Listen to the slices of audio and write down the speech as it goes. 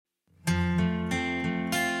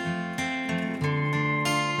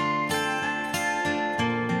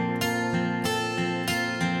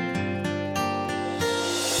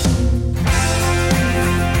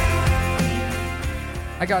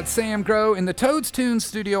I got Sam Grow in the Toads Tunes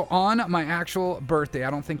studio on my actual birthday.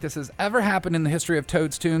 I don't think this has ever happened in the history of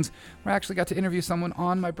Toads Tunes, where I actually got to interview someone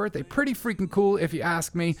on my birthday. Pretty freaking cool, if you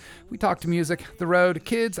ask me. We talked to music, the road,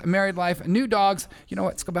 kids, married life, new dogs. You know what?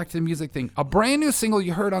 Let's go back to the music thing. A brand new single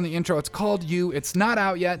you heard on the intro. It's called You. It's not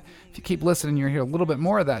out yet. If you keep listening, you'll hear a little bit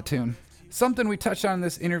more of that tune. Something we touched on in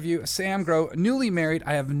this interview, Sam Grow, newly married.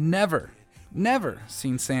 I have never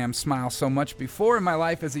seen Sam smile so much before in my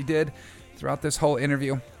life as he did throughout this whole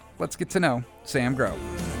interview. Let's get to know Sam Grow.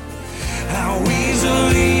 How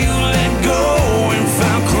easily you let go and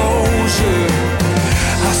found closure.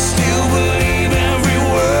 I still believe every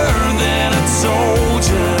word that I told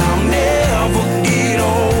you. I'll never get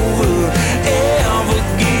over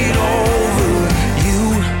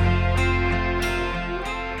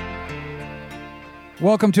you.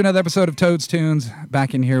 Welcome to another episode of Toads Tunes.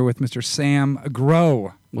 Back in here with Mr. Sam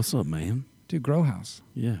Grow. What's up, man? Dude, Grow House.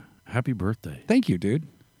 Yeah. Happy birthday. Thank you, dude.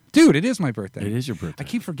 Dude, it is my birthday. It is your birthday. I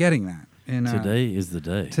keep forgetting that. And today is the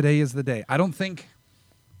day. Today is the day. I don't think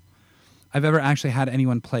I've ever actually had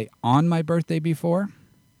anyone play on my birthday before.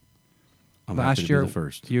 I'm Last happy to year, be the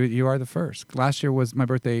first. You are the first. Last year was my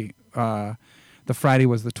birthday. The Friday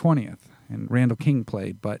was the 20th, and Randall King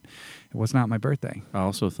played, but it was not my birthday. I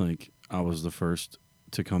also think I was the first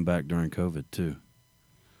to come back during COVID, too.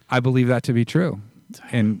 I believe that to be true.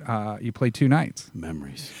 And you played 2 nights.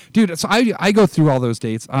 Memories. Dude, so I go through all those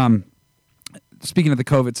dates. Speaking of the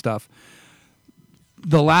COVID stuff,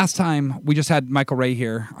 the last time we just had Michael Ray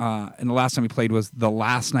here, and the last time we played was the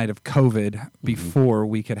last night of COVID before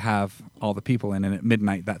we could have all the people in. And at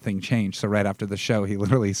midnight, that thing changed. So right after the show, he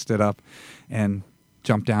literally stood up and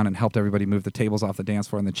jumped down and helped everybody move the tables off the dance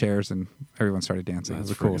floor and the chairs, and everyone started dancing. That's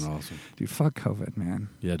it was freaking awesome. Dude, fuck COVID, man.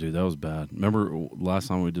 Yeah, dude, that was bad. Remember last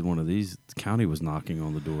time we did one of these, the county was knocking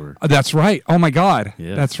on the door. That's right. Oh, my God.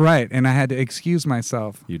 Yeah. That's right. And I had to excuse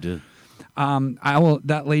myself. You did.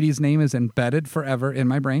 That lady's name is embedded forever in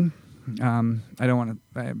my brain. I don't want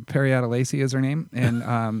to. Periata Lacey is her name,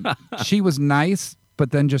 and she was nice, but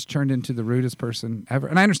then just turned into the rudest person ever.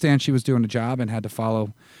 And I understand she was doing a job and had to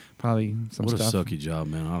follow probably some What stuff. a sucky job,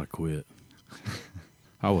 man. I'd have quit.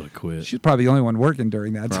 I would have quit. She's probably the only one working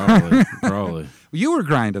during that time. Probably. You were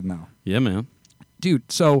grinding though. Yeah, man.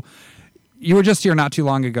 Dude, so you were just here not too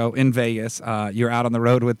long ago in Vegas. You were out on the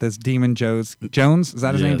road with this Demon Jones. Is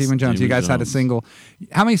that his name? Yes, Demon Jones. Demon You guys had a Jones. single.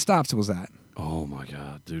 How many stops was that? Oh, my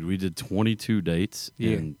God. Dude, we did 22 dates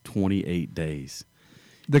in 28 days.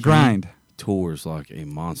 The grind. Tours like a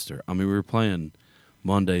monster. I mean, we were playing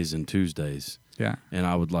Mondays and Tuesdays. Yeah. And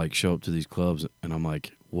I would like show up to these clubs and I'm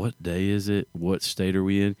like, what day is it? What state are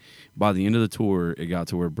we in? By the end of the tour, it got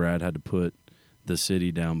to where Brad had to put the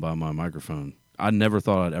city down by my microphone. I never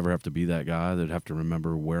thought I'd ever have to be that guy that'd have to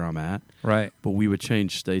remember where I'm at. Right. But we would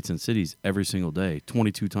change states and cities every single day,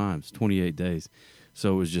 22 times, 28 days.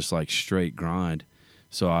 So it was just like straight grind.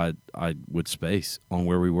 So I would space on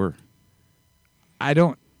where we were.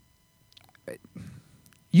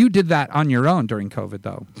 You did that on your own during COVID,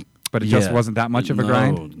 though, but it just wasn't that much of a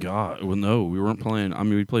grind? No, God. Well, no, we weren't playing. I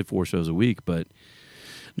mean, we played 4 shows a week, but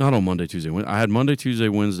not on Monday, Tuesday, Wednesday. I had Monday, Tuesday,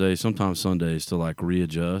 Wednesday, sometimes Sundays to like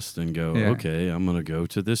readjust and go, okay, I'm going to go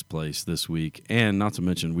to this place this week. And not to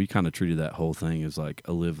mention, we kind of treated that whole thing as like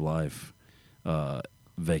a live life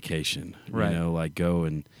vacation. Right. You know, like go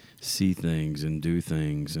and see things and do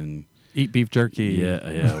things and Eat beef jerky. Yeah,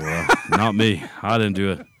 well, not me. I didn't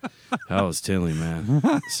do it. That was Tinley, man.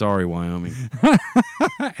 Sorry, Wyoming.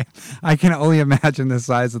 I can only imagine the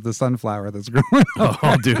size of the sunflower that's growing.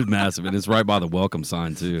 Oh, dude, massive. And it's right by the welcome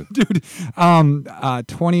sign, too. Dude,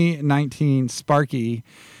 2019, Sparky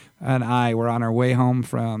and I were on our way home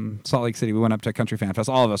from Salt Lake City. We went up to Country Fan Fest.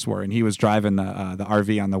 All of us were, and he was driving the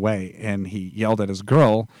RV on the way, and he yelled at his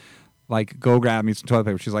girl, like, go grab me some toilet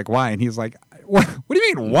paper. She's like, why? And he's like, what do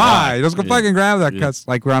you mean, why? Just go fucking grab that, because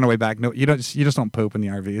like we're on our way back. No, you just don't poop in the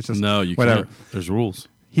RV. It's just no, you whatever. Can't. There's rules.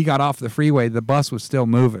 He got off the freeway. The bus was still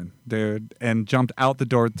moving, dude, and jumped out the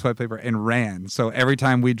door with toilet paper and ran. So every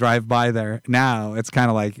time we drive by there now, it's kind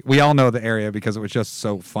of like we all know the area because it was just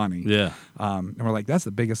so funny. Yeah. And we're like, that's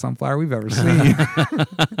the biggest sunflower we've ever seen.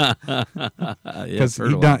 Because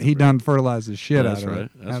he done fertilized the shit out of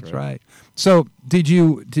it. That's right. So did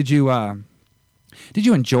you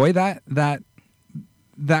enjoy that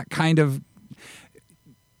kind of?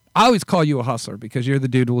 I always call you a hustler because you're the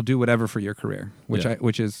dude who will do whatever for your career,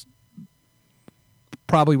 which is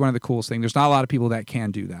probably one of the coolest things. There's not a lot of people that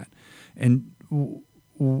can do that and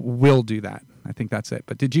will do that. I think that's it.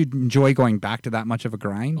 But did you enjoy going back to that much of a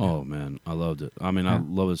grind? Oh, man, I loved it. I mean, I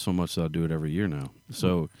love it so much that I do it every year now.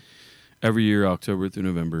 So every year, October through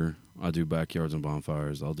November, I do backyards and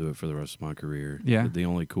bonfires. I'll do it for the rest of my career. Yeah. The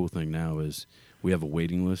only cool thing now is we have a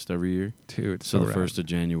waiting list every year. Dude, So the rad. 1st of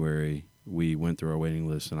January, we went through our waiting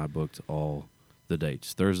list, and I booked all the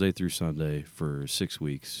dates, Thursday through Sunday, for 6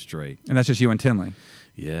 weeks straight. And that's just you and Tinley.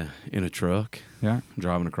 Yeah, in a truck, Yeah.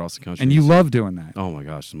 driving across the country. And you love doing that. Oh my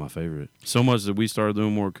gosh, it's my favorite. So much that we started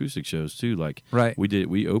doing more acoustic shows too. Like Right.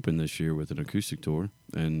 we opened this year with an acoustic tour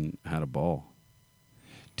and had a ball.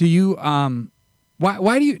 Do you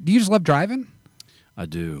why do you just love driving? I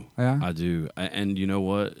do. Yeah? I do. And you know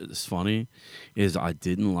what? It's funny is I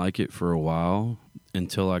didn't like it for a while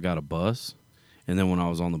until I got a bus. And then when I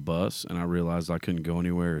was on the bus and I realized I couldn't go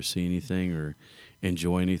anywhere or see anything or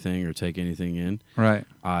enjoy anything or take anything in. Right.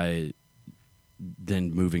 I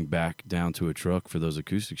then moving back down to a truck for those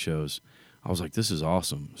acoustic shows, I was like, this is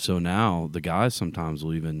awesome. So now the guys sometimes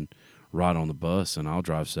will even ride on the bus and I'll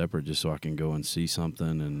drive separate just so I can go and see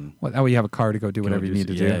something and Well, that way you have a car to go do whatever you need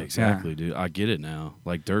to do. Yeah, exactly, dude. I get it now.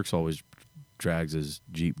 Like Dirk's always drags his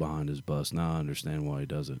Jeep behind his bus. Now I understand why he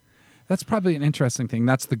does it. That's probably an interesting thing.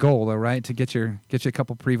 That's the goal, though, right? To get you a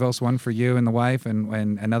couple Prevost, one for you and the wife, and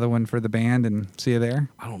another one for the band, and see you there.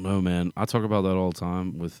 I don't know, man. I talk about that all the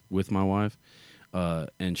time with my wife,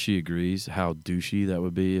 and she agrees how douchey that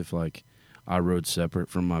would be if like I rode separate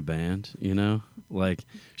from my band. You know, like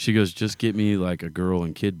she goes, just get me like a girl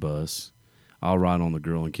and kid bus. I'll ride on the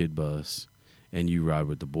girl and kid bus, and you ride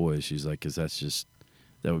with the boys. She's like, 'cause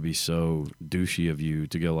that would be so douchey of you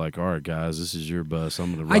to go like, all right, guys, this is your bus.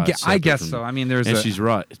 I'm going to ride I guess from so. you." I mean, And she's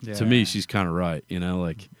right. Yeah. To me, she's kind of right. You know,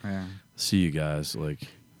 like, Yeah. see you guys. Like,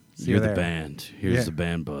 See you you're the there. band. Here's Yeah. the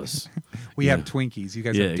band bus. We Yeah. have Twinkies. You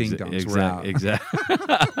guys have Ding Dongs. We're out. Exactly.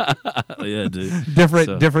 Yeah, dude.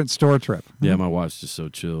 Different store trip. Yeah, my wife's just so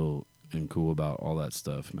chill and cool about all that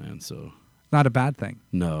stuff, man. So, Not a bad thing.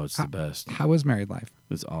 no, it's the best. How is married life?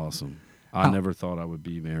 It's awesome. I How- never thought I would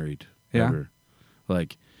be married. Yeah? Ever.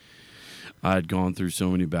 Like, I had gone through so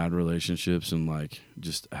many bad relationships and, like,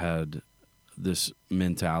 just had this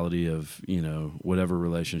mentality of, you know, whatever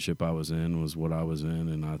relationship I was in was what I was in.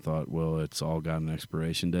 And I thought, well, it's all got an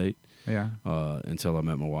expiration date Yeah. until I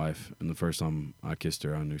met my wife. And the first time I kissed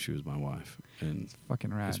her, I knew she was my wife. And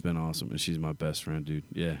Fucking rad. it's been awesome. And she's my best friend, dude.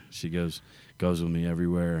 Yeah, she goes with me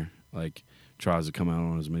everywhere. Like, tries to come out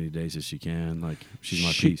on as many dates as she can. Like, she's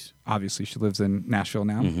my piece. Obviously, she lives in Nashville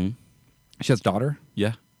now. Mm-hmm. She has a daughter.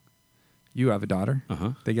 Yeah. You have a daughter.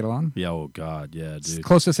 Uh-huh. They get along? Yeah, oh, God, yeah, dude.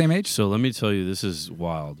 Close to the same age? So let me tell you, this is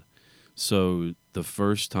wild. So the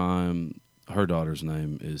first time, her daughter's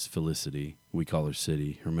name is Felicity. We call her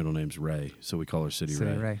City. Her middle name's Ray, so we call her City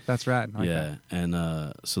Ray. That's rad. I like Yeah, that.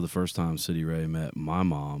 and so the first time City Ray met my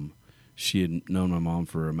mom, she had known my mom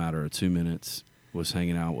for a matter of 2 minutes, was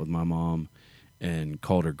hanging out with my mom, and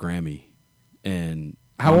called her Grammy. And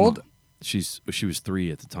How my old? mom- she was 3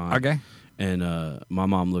 at the time. Okay. And my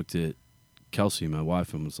mom looked at Kelsey, my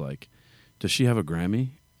wife, and was like, "Does she have a Grammy?"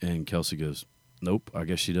 And Kelsey goes, "Nope, I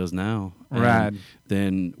guess she does now." And Rad.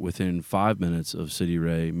 then within 5 minutes of City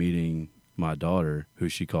Ray meeting my daughter, who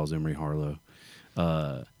she calls Emery Harlow,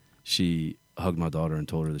 she hugged my daughter and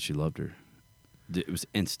told her that she loved her. It was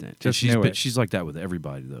instant. Just knew it. She's like that with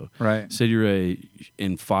everybody, though. Right. City Ray,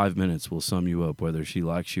 in 5 minutes, will sum you up whether she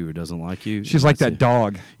likes you or doesn't like you. She's like that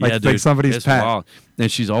dog. Like, Yeah, like dude, somebody's it's pet. wild.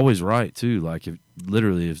 And she's always right too. Like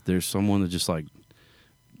if there's someone that just like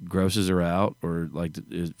grosses her out or like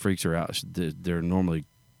it freaks her out, they're normally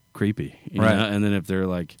creepy, you Right. know? And then if they're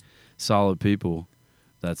like solid people,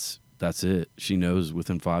 that's it. She knows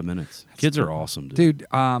within 5 minutes. Kids are awesome, dude.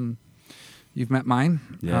 Dude, you've met mine.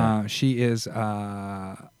 Yeah. She is.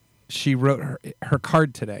 She wrote her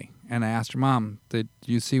card today, and I asked her, "Mom, did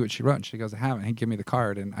you see what she wrote?" And she goes, "I haven't." Hey, give me the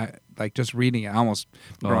card, and I like just reading it. I almost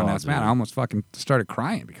grown ass man. dude. I almost fucking started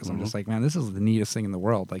crying because I'm just like, man, this is the neatest thing in the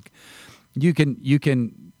world. Like, you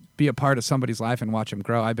can be a part of somebody's life and watch them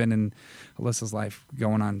grow. I've been in Alyssa's life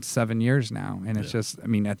going on 7 years now, and it's just, I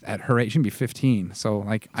mean, at her age, she can be 15. So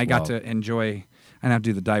like, I got to enjoy. I didn't have to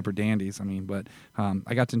do the diaper dandies. I mean, but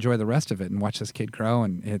I got to enjoy the rest of it and watch this kid grow,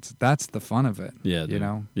 and that's the fun of it. Yeah, you dude.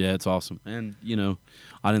 know. Yeah, it's awesome. And you know,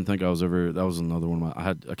 I didn't think I was ever. That was another one of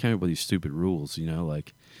my. I came up with these stupid rules. You know,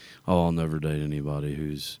 like, oh, I'll never date anybody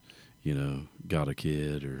who's, you know, got a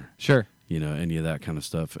kid or Sure. you know, any of that kind of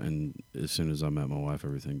stuff. And as soon as I met my wife,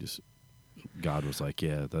 everything just, God was like,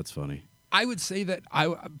 yeah, that's funny. I would say that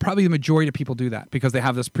probably the majority of people do that because they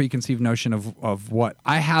have this preconceived notion of what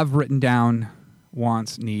I have written down: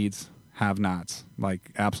 wants, needs, have-nots.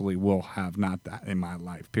 Like, absolutely will have not that in my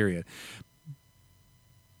life, period.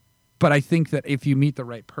 But I think that if you meet the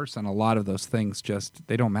right person, a lot of those things just,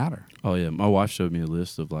 they don't matter. Oh yeah, my wife showed me a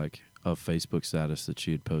list of like a Facebook status that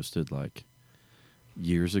she had posted like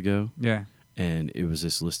years ago. Yeah. And it was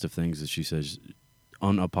this list of things that she says,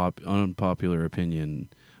 unpopular opinion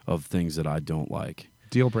of things that I don't like.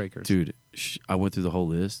 Deal breakers. Dude, I went through the whole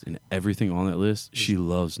list, and everything on that list she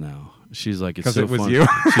loves now. She's like, it's 'Cause so it was funny. you?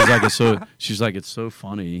 She's like, it's so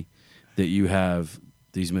funny that you have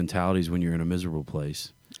these mentalities when you're in a miserable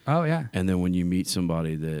place. Oh, yeah. And then when you meet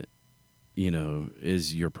somebody that, you know,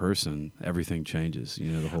 is your person, everything changes.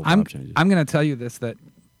 You know, the whole vibe changes. I'm going to tell you this, that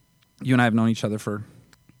you and I have known each other for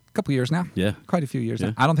a couple years now. Yeah. Quite a few years Yeah.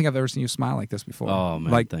 now. I don't think I've ever seen you smile like this before. Oh,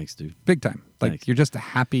 man. Like, thanks, dude. big time. Like, Thanks. you're just a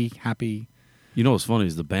happy. You know what's funny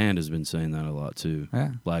is the band has been saying that a lot, too.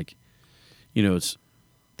 Yeah. Like, you know, it's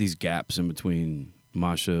these gaps in between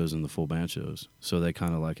my shows and the full band shows. So they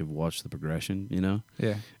kind of like have watched the progression, you know?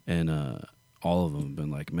 Yeah. And all of them have been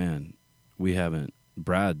like, man, we haven't.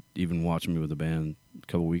 Brad even watched me with the band a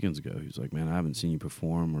couple weekends ago. He was like, man, I haven't seen you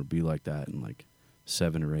perform or be like that in like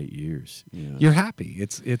 7 or 8 years. You know? You're happy.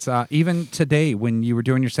 It's even today when you were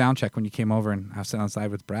doing your sound check, when you came over and I was sitting outside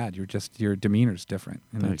with Brad, your demeanor's different.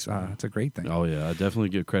 And Thanks, man. it's a great thing. Oh, yeah. I definitely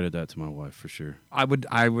give credit that to my wife for sure. I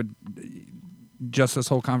would just this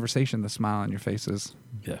whole conversation, the smile on your face is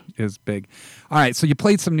big. All right, so you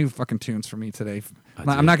played some new fucking tunes for me today.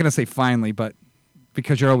 I'm not going to say finally, but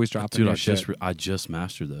because you're always dropping Dude, your shit. I just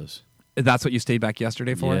mastered those. That's what you stayed back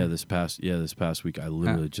yesterday for? Yeah, this past week I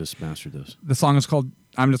literally just mastered those. The song is called,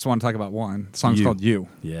 I just want to talk about one. The song's called You.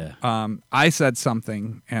 Yeah. I said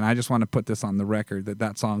something, and I just want to put this on the record,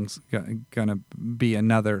 that song's going to be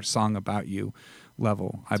another song about you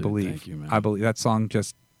level, I believe. Thank you, man. I believe that song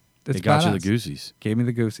just, it's It got badass. you the goosies. Gave me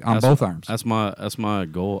the goosies on both arms. That's my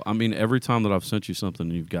goal. I mean, every time that I've sent you something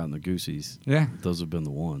and you've gotten the goosies, Yeah. those have been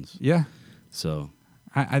the ones. Yeah. So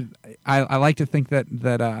I like to think that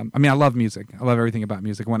I mean, I love music. I love everything about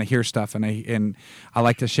music. I want to hear stuff, and I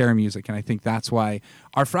like to share music, and I think that's why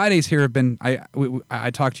our Fridays here have been.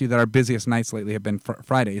 I talked to you that our busiest nights lately have been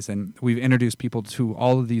Fridays, and we've introduced people to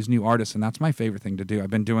all of these new artists, and that's my favorite thing to do. I've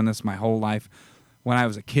been doing this my whole life. When I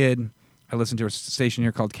was a kid, I listened to a station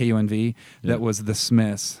here called KUNV that was The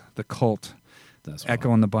Smiths, The Cult. that's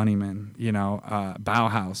Echo and the Bunnymen,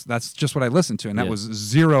 Bauhaus. That's just what I listened to, and that Yeah. was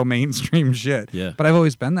zero mainstream shit. Yeah. But I've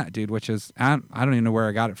always been that dude, which is, I don't even know where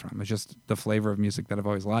I got it from. It's just the flavor of music that I've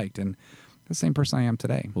always liked, and the same person I am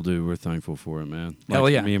today. Well, dude, we're thankful for it, man. Hell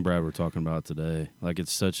yeah. Me and Brad were talking about it today. Like,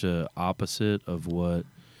 it's such a opposite of what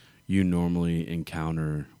you normally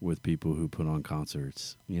encounter with people who put on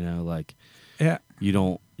concerts. You know, like, Yeah.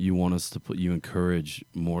 you want us to you encourage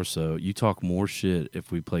more so. You talk more shit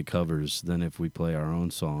if we play covers than if we play our own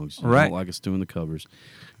songs. You Right. don't like us doing the covers.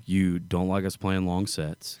 You don't like us playing long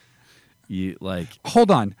sets. You like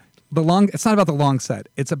Hold on. It's not about the long set.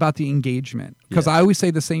 It's about the engagement. Because Yeah. I always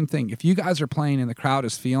say the same thing. If you guys are playing and the crowd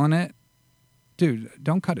is feeling it, dude,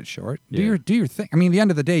 don't cut it short. Yeah. Do your thing. I mean, at the end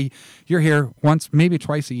of the day, you're here once, maybe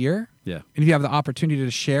twice a year. Yeah. And if you have the opportunity to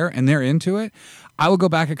share and they're into it, I will go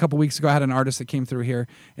back a couple weeks ago. I had an artist that came through here,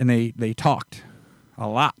 and they talked a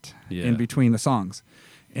lot in between the songs.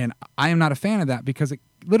 And I am not a fan of that because it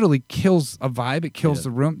literally kills a vibe. It kills Yeah.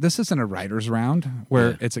 the room. This isn't a writer's round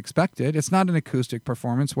where it's expected. It's not an acoustic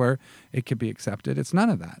performance where it could be accepted. It's none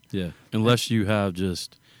of that. Yeah. Unless you have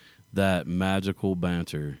just that magical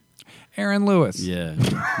banter. Aaron Lewis. Yeah.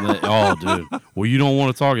 Oh, dude. Well, you don't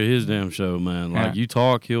want to talk at his damn show, man. Like, you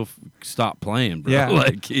talk, he'll stop playing, bro. Yeah.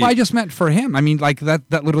 Like, Well, I just meant for him. I mean, like that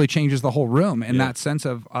literally changes the whole room in Yeah. that sense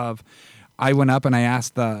of I went up and I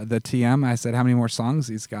asked the TM, I said, how many more songs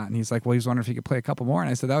he's got? And he's like, well, he's wondering if he could play a couple more. And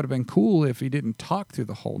I said, that would have been cool if he didn't talk through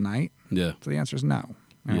the whole night. yeah. So the answer is no.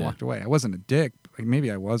 And I Yeah. walked away. I wasn't a dick. Like, maybe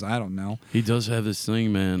I was. I don't know. He does have this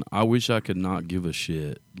thing, man. I wish I could not give a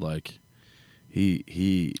shit. Like, he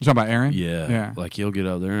You talking about Aaron? yeah. Yeah. Like, he'll get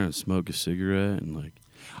out there and smoke a cigarette and, like,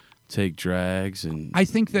 take drags. And I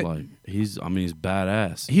think that like, he's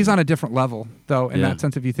badass. he's on a different level, though, in Yeah. that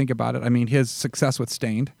sense, if you think about it. I mean, his success with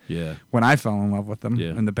Stained, Yeah. when I fell in love with them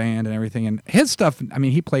Yeah. and the band and everything. And his stuff, I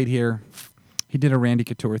mean, he played here. He did a Randy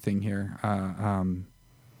Couture thing here,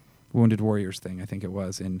 Wounded Warriors thing, I think it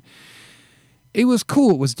was. And it was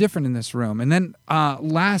cool. It was different in this room. And then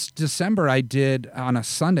last December, I did on a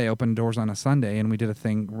Sunday, opened doors on a Sunday, and we did a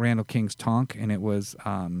thing, Randall King's Tonk, and it was...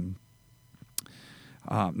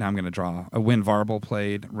 now I'm going to draw. Win Varble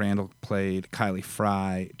played, Randall played, Kylie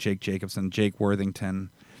Fry, Jake Jacobson, Jake Worthington,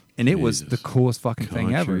 and it was the coolest fucking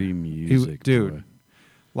thing ever. Country music, dude. boy.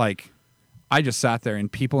 Like, I just sat there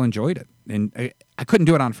and people enjoyed it, and I couldn't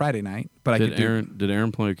do it on Friday night, but I could Did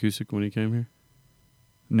Aaron play acoustic when he came here?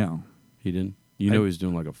 No, He didn't. You know he's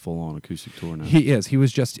doing like a full-on acoustic tour now. he is. He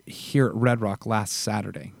was just here at Red Rock last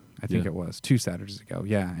Saturday. I think it was 2 Saturdays ago.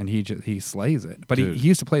 Yeah, and he slays it. But Dude. he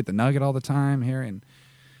used to play at the Nugget all the time here, and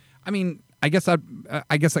I mean, I guess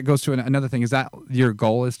that goes to another thing. Is that your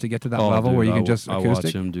goal is to get to that level where you can just acoustic? I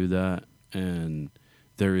watch him do that, and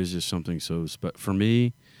there is just something so for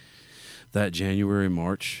me, that January,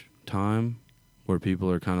 March time where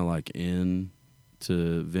people are kind of like in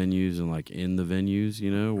to venues and like in the venues,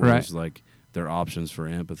 you know, where there's like their options for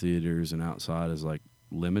amphitheaters and outside is like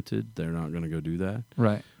limited. They're not going to go do that.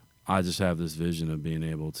 Right. I just have this vision of being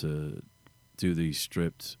able to do these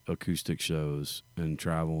stripped acoustic shows and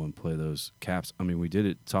travel and play those caps. I mean, we did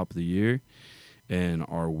it top of the year, and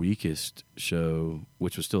our weakest show,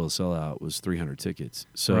 which was still a sellout, was 300 tickets.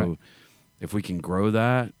 So if we can grow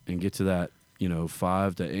that and get to that,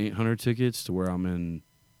 500 to 800 tickets to where I'm in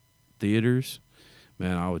theaters,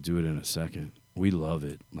 man, I would do it in a second. We love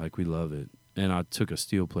it. Like, we love it. And I took a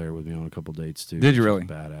steel player with me on a couple dates, too. Did you really?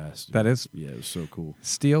 Badass. Dude. That is? Yeah, it was so cool.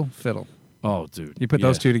 Steel, fiddle. Oh, dude. You put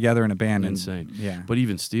those two together in a band. Insane. Yeah. But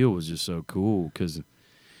even steel was just so cool because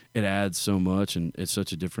it adds so much, and it's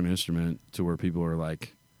such a different instrument to where people are,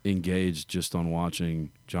 like, engaged just on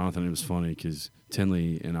watching Jonathan. It was funny because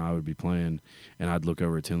Tinley and I would be playing, and I'd look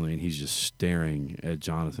over at Tinley, and he's just staring at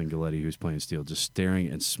Jonathan Galletti, who's playing steel, just staring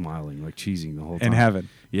and smiling, like cheesing the whole time. In heaven.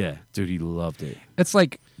 Yeah. Dude, he loved it. It's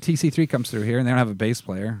like TC3 comes through here, and they don't have a bass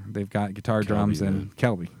player. They've got guitar, drums, and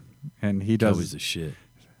Kelby. And he does. Kelby's the shit.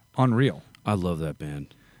 Unreal. I love that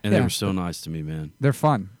band. And they were so nice to me, man. They're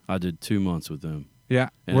fun. I did 2 months with them. Yeah.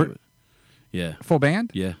 Yeah. Full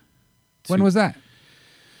band? Yeah. When was that?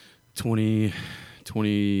 20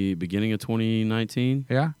 beginning of 2019.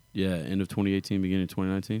 Yeah. Yeah, end of 2018, beginning of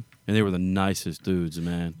 2019. And they were the nicest dudes,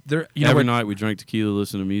 man. Every night we drank tequila,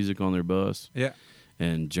 listened to music on their bus. Yeah.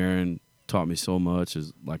 And Jaron taught me so much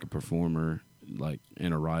as like a performer, like,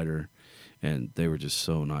 and a writer. And they were just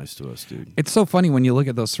so nice to us, dude. It's so funny when you look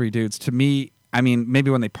at those 3 dudes. To me, I mean, maybe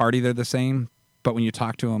when they party they're the same, but when you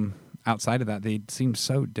talk to them outside of that, they seem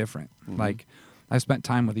so different. Mm-hmm. Like, I spent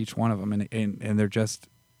time with each one of them, and they're just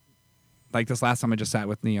like this last time I just sat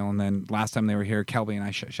with Neil, and then last time they were here, Kelby and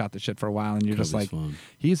I shot the shit for a while, and you're just like, fun.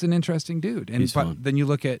 He's an interesting dude. And he's but fun. Then you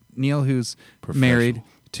look at Neil, who's married,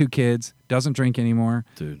 2 kids, doesn't drink anymore,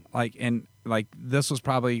 dude. Like this was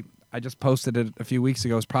probably, I just posted it a few weeks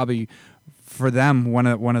ago. It's probably for them one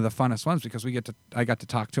of the funnest ones because I got to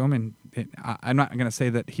talk to him, and I'm not going to say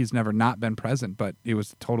that he's never not been present, but it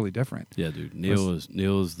was totally different. Yeah, dude. Neil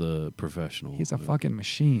is the professional. He's a fucking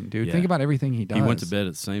machine, dude. Yeah. Think about everything he does. He went to bed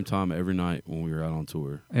at the same time every night when we were out on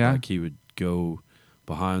tour. Yeah. Like, he would go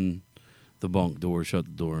behind the bunk door, shut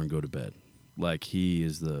the door, and go to bed. Like, he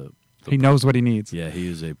is he knows what he needs. Yeah, he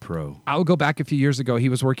is a pro. I'll go back a few years ago. He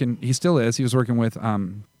was working with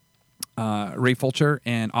Ray Fulcher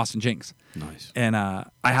and Austin Jinx. Nice. And I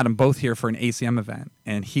had them both here for an ACM event,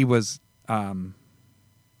 and he was doing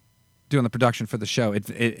the production for the show,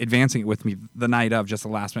 advancing it with me the night of, just the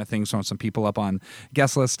last minute thing, throwing some people up on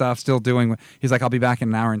guest list stuff, still doing. He's like, I'll be back in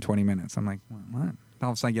an hour and 20 minutes. I'm like, what? All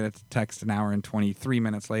of a sudden I get a text an hour and 23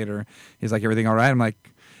 minutes later. He's like, everything all right? I'm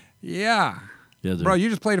like, yeah. Yeah, dude. Bro, you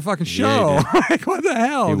just played a fucking show. Yeah, like, what the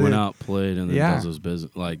hell, he dude? went out, played, and then does his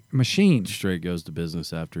business. Like, machine. Straight goes to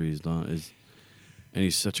business after he's done. And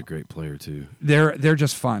he's such a great player, too. They're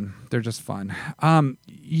just fun. They're just fun. I'm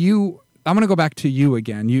going to go back to you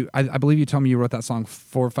again. I believe you told me you wrote that song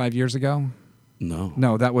 4 or 5 years ago.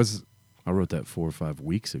 No, that was. I wrote that 4 or 5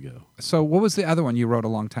 weeks ago. So what was the other one you wrote a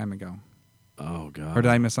long time ago? Oh, God. Or did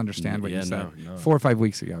I misunderstand what you said? No. 4 or 5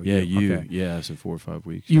 weeks ago. Yeah, Okay. Yeah, I said 4 or 5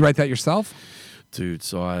 weeks. You write that yourself? Dude,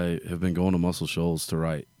 so I have been going to Muscle Shoals to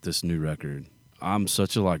write this new record. I'm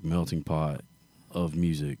such a, like, melting pot of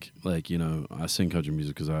music. Like, I sing country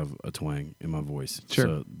music because I have a twang in my voice. Sure.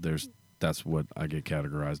 So that's what I get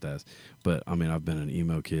categorized as. But, I mean, I've been an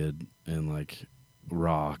emo kid and, like,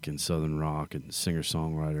 rock and southern rock and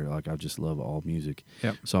singer-songwriter. Like, I just love all music.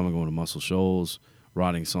 Yep. So I'm going to Muscle Shoals,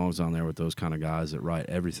 writing songs down there with those kind of guys that write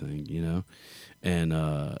everything, And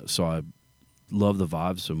so I love the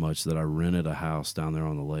vibe so much that I rented a house down there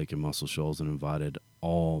on the lake in Muscle Shoals and invited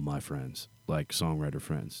all my friends, like songwriter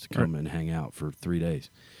friends, to come and hang out for 3 days.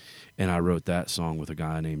 And I wrote that song with a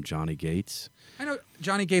guy named Johnny Gates. I know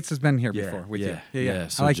Johnny Gates has been here before with you. Yeah.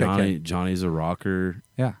 So I like that kid. Johnny's a rocker,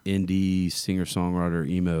 indie singer-songwriter,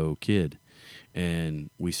 emo kid. And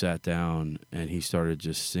we sat down, and he started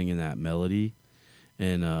just singing that melody.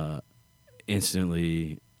 And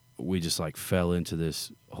instantly, we just, like, fell into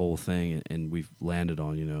this whole thing, and we've landed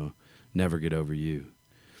on, Never Get Over You.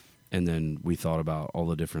 And then we thought about all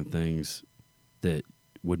the different things that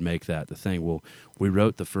would make that the thing. Well, we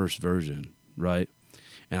wrote the first version, right?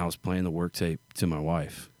 And I was playing the work tape to my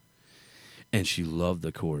wife. And she loved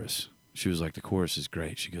the chorus. She was like, the chorus is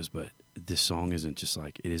great. She goes, but this song isn't just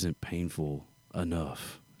like, it isn't painful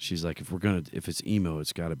enough. She's like, if it's emo,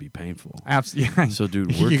 it's got to be painful. Absolutely. So,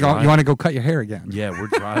 dude, you want to go cut your hair again? Yeah,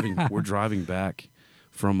 we're driving back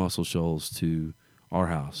from Muscle Shoals to our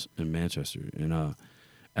house in Manchester, and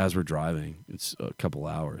as we're driving, it's a couple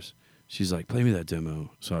hours. She's like, play me that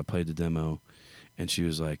demo. So I played the demo, and she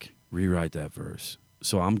was like, rewrite that verse.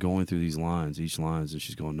 So I'm going through these lines, each lines, and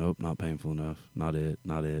she's going, nope, not painful enough. Not it,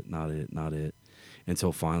 not it, not it, not it.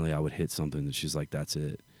 Until finally I would hit something, and she's like, that's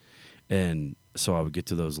it. And so I would get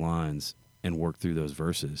to those lines and work through those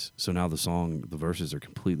verses. So now the verses are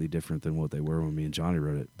completely different than what they were when me and Johnny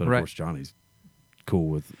wrote it. But of course, Johnny's cool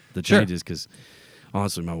with the changes because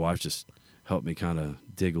honestly, my wife just helped me kind of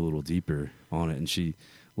dig a little deeper on it. And she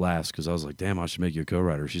laughs because I was like, damn, I should make you a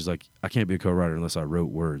co-writer. She's like, I can't be a co-writer unless I wrote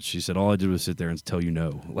words. She said, all I did was sit there and tell you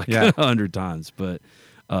no, like 100 times. But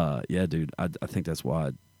yeah, dude, I think that's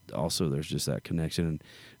why also there's just that connection. And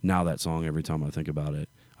now that song, every time I think about it,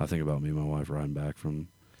 I think about me and my wife riding back from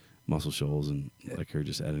Muscle Shoals and like her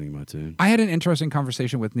just editing my tune. I had an interesting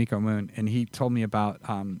conversation with Nico Moon, and he told me about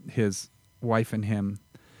his wife and him.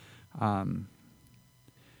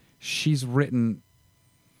 She's written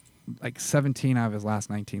like 17 out of his last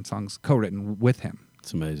 19 songs co-written with him.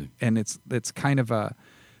 It's amazing. And it's kind of a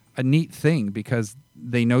neat thing because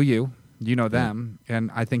they know you know them, and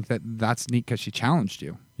I think that's neat because she challenged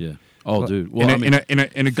you. Yeah. Oh, dude. Well, in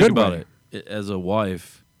a good about way. It. As a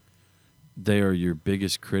wife, they are your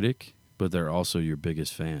biggest critic, but they're also your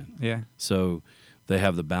biggest fan. Yeah. So they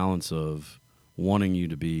have the balance of wanting you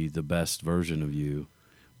to be the best version of you,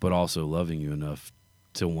 but also loving you enough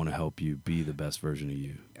to want to help you be the best version of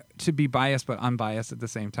you. To be biased but unbiased at the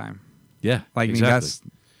same time. Yeah, like exactly. I mean, that's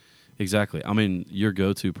exactly. I mean, your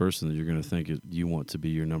go-to person that you're going to think you want to be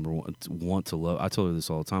your number one, want to love. I tell her this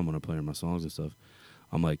all the time when I play her my songs and stuff.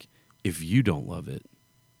 I'm like, if you don't love it,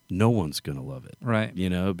 no one's going to love it. Right. You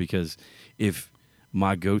know, because if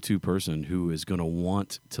my go-to person who is going to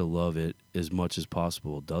want to love it as much as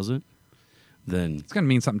possible doesn't, then it's going to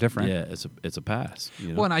mean something different. Yeah, it's a pass. You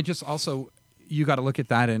know? Well, and I just also, you got to look at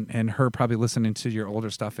that and her probably listening to your older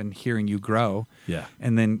stuff and hearing you grow. Yeah.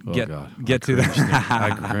 And then get to that.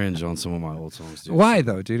 I cringe on some of my old songs, dude. Why,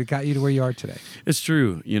 though, dude? It got you to where you are today. It's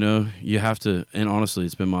true. You know, you have to, and honestly,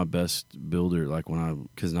 it's been my best builder, like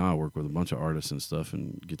because now I work with a bunch of artists and stuff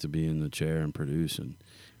and get to be in the chair and produce, and,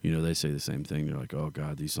 you know, they say the same thing. They're like, oh,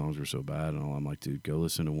 God, these songs are so bad. And I'm like, dude, go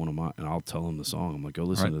listen to one of my, and I'll tell them the song. I'm like, go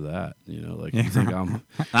listen to that. You know, like, you think I'm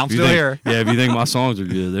still here. Yeah, if you think my songs are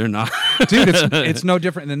good, they're not. Dude, it's no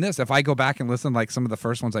different than this. If I go back and listen like some of the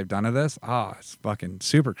first ones I've done of this, it's fucking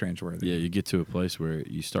super cringeworthy. Yeah, you get to a place where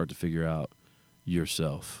you start to figure out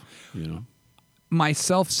yourself, you know?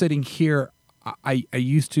 Myself sitting here, I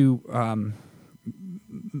used to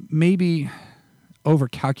maybe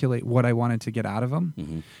overcalculate what I wanted to get out of them.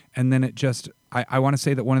 Mm-hmm. And then it just, I want to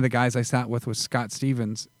say that one of the guys I sat with was Scott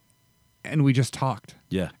Stevens, and we just talked.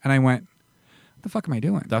 Yeah. And I went, what the fuck am I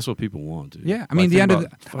doing? That's what people want, dude. Yeah. I mean, the end of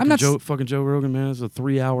the, I'm not fucking Joe Rogan, man. It's a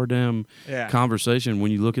 3-hour damn Yeah. conversation.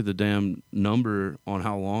 When you look at the damn number on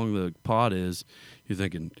how long the pod is, you're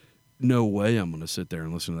thinking, no way I'm going to sit there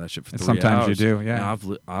and listen to that shit for 3 hours. Sometimes you do, yeah.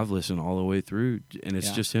 And I've listened all the way through, and it's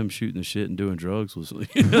just him shooting the shit and doing drugs with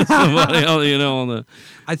somebody else, you know. On the.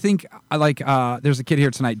 I think I like. There's a kid here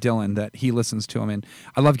tonight, Dylan, that he listens to him, and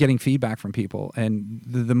I love getting feedback from people. And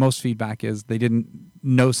the most feedback is they didn't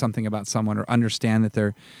know something about someone or understand that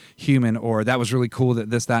they're human, or that was really cool, that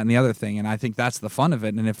this, that, and the other thing. And I think that's the fun of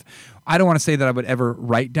it. And if I don't want to say that I would ever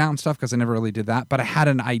write down stuff because I never really did that, but I had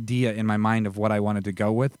an idea in my mind of what I wanted to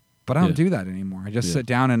go with. But I don't do that anymore. I just sit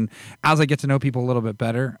down, and as I get to know people a little bit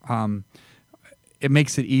better, it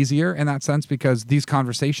makes it easier in that sense because these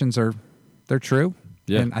conversations they're true.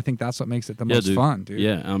 Yeah. And I think that's what makes it the most fun, dude.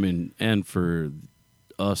 Yeah, I mean, and for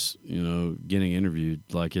us, you know, getting interviewed,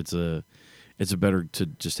 like it's better to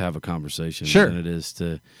just have a conversation than it is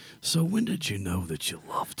to, so when did you know that you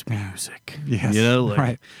loved music? Yes. You know,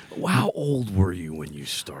 like, how old were you when you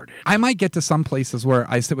started? I might get to some places where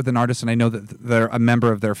I sit with an artist and I know that a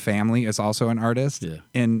member of their family is also an artist. Yeah.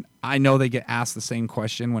 And I know they get asked the same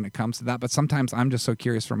question when it comes to that, but sometimes I'm just so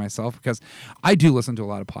curious for myself because I do listen to a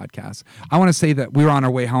lot of podcasts. I want to say that we were on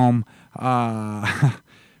our way home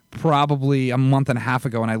probably a month and a half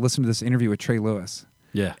ago, and I listened to this interview with Trey Lewis.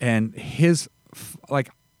 Yeah. And his,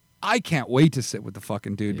 I can't wait to sit with the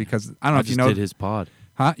fucking dude because I don't know if you know. I just did his pod.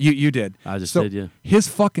 Huh? You did. I just did, yeah. His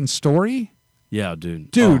fucking story. Yeah,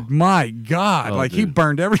 dude. Dude, my God. Oh, he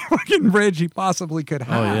burned every fucking bridge he possibly could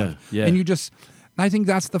have. Oh, yeah. And I think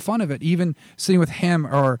that's the fun of it. Even sitting with him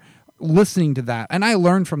or listening to that, and I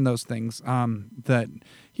learned from those things that,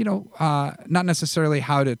 not necessarily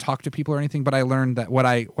how to talk to people or anything, but I learned that what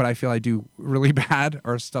I feel I do really bad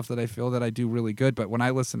or stuff that I feel that I do really good. But when I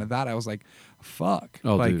listened to that, I was like, fuck.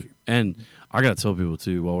 Oh, like, dude. And I got to tell people,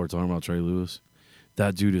 too, while we're talking about Trey Lewis,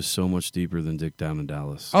 that dude is so much deeper than Dick down in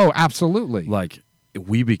Dallas. Oh, absolutely. Like,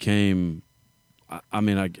 we became,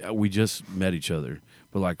 we just met each other,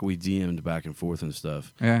 but like we DM'd back and forth and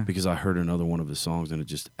stuff. Yeah. Because I heard another one of his songs and it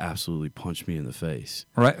just absolutely punched me in the face.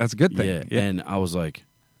 Right. That's a good thing. Yeah. And I was like,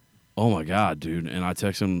 oh my God, dude. And I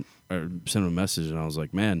texted him or sent him a message and I was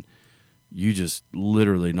like, man, you just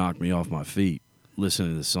literally knocked me off my feet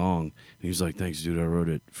listening to the song. And he was like, thanks, dude. I wrote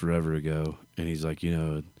it forever ago. And he's like,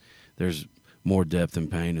 there's more depth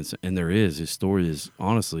and pain. And there is. His story is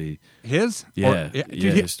honestly. His? Yeah.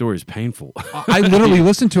 His story is painful. I literally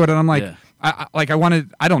listened to it and I'm like, Yeah. I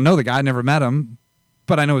don't know the guy. I never met him,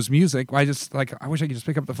 but I know his music. I just I wish I could just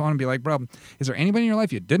pick up the phone and be like, bro, is there anybody in your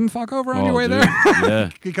life you didn't fuck over on your way dude. there? Yeah.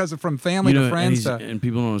 Because from family to friends and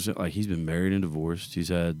people don't understand, like, he's been married and divorced. He's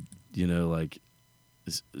had,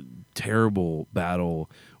 this terrible battle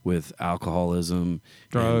with alcoholism,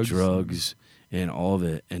 drugs, and all of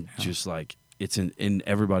it. And just like, and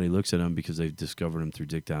everybody looks at him because they've discovered him through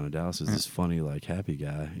Dick Down in Dallas as this funny, like, happy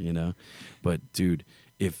guy, But, dude,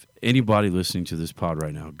 if anybody listening to this pod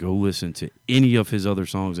right now, go listen to any of his other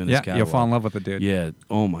songs in his catalog. You'll fall in love with the dude. Yeah.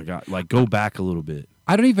 Oh, my God. Like, go back a little bit.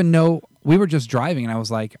 I don't even know. We were just driving, and I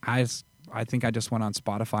was like, I think I just went on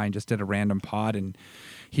Spotify and just did a random pod, and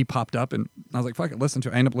he popped up, and I was like, fuck it, listen to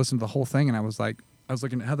it. I ended up listening to the whole thing, and I was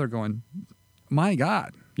looking at Heather going, my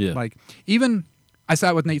God. Yeah. Like, even I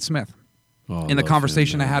sat with Nate Smith in the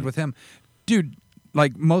conversation I had with him. Dude,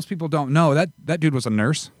 like, most people don't know, that dude was a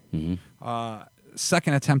nurse. Mm-hmm.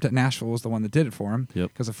 Second attempt at Nashville was the one that did it for him. Yep.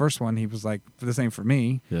 Because the first one, he was like, this ain't for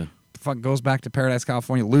me. Yeah. Fuck, goes back to Paradise,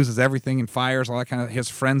 California, loses everything and fires, all that kind of. His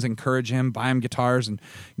friends encourage him, buy him guitars, and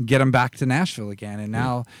get him back to Nashville again. And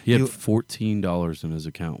now he had $14 in his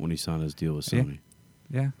account when he signed his deal with Sony.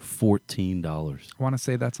 Yeah. $14. I want to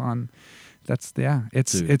say it's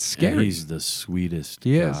Dude, it's scary. And he's the sweetest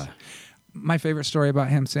he guy. Is. My favorite story about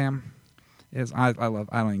him, Sam, is I don't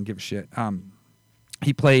even give a shit.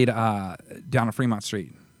 He played down on Fremont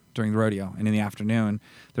Street during the rodeo, and in the afternoon,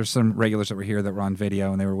 there's some regulars that were here that were on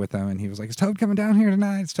video, and they were with him, and he was like, is Toad coming down here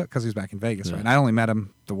tonight? Because he was back in Vegas, right? And I only met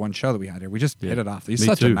him the one show that we had here. We just hit it off. He's Me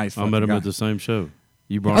such too. a nice I met him guy. at the same show.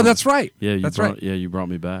 You brought him. That's right. Yeah, right. Yeah, you brought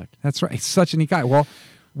me back. That's right. He's such a neat guy. Well,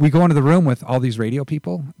 we go into the room with all these radio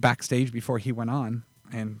people backstage before he went on,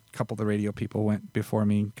 and a couple of the radio people went before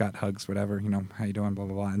me, got hugs, whatever, how you doing, blah,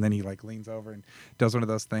 blah, blah. And then he like leans over and does one of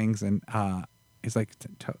those things, and he's like,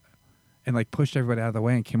 and like pushed everybody out of the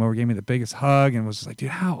way and came over, gave me the biggest hug, and was just like, dude,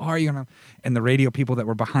 how are you? And the radio people that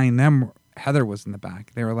were behind them, Heather was in the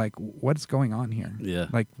back. They were like, what's going on here? Yeah.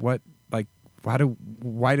 Like, what, like,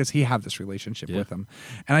 why does he have this relationship with him?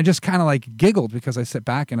 And I just kind of like giggled because I sit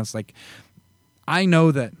back and it's like, I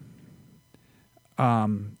know that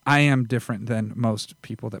I am different than most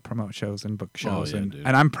people that promote shows and book shows. And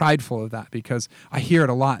I'm prideful of that because I hear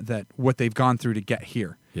it a lot, that what they've gone through to get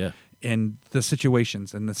here. Yeah. And the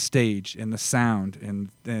situations and the stage and the sound and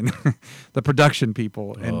the production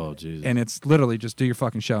people. And, Jesus. And it's literally just do your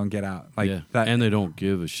fucking show and get out. Like that. And they don't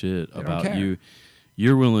give a shit about you.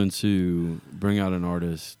 You're willing to bring out an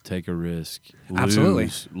artist, take a risk,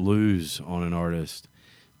 lose on an artist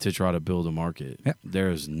to try to build a market. Yep. There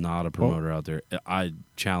is not a promoter out there. I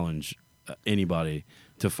challenge anybody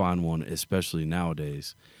to find one, especially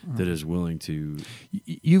nowadays, that is willing to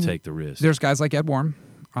take the risk. There's guys like Ed Warm.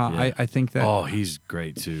 I think that. Oh, he's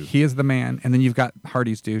great too. He is the man. And then you've got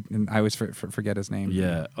Hardy's dude, and I always forget his name.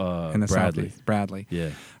 Yeah, in the Bradley. Southeast. Bradley. Yeah.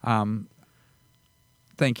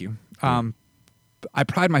 Thank you. I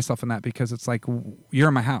pride myself in that because it's like you're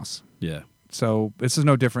in my house. Yeah. So this is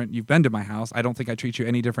no different. You've been to my house. I don't think I treat you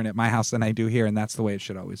any different at my house than I do here, and that's the way it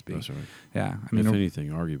should always be. That's right. Yeah. I mean, if anything,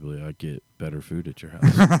 arguably, I'd get better food at your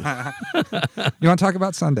house. You want to talk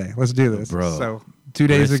about Sunday? Let's do this. Bro. So 2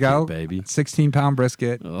 days brisket, ago, baby. 16-pound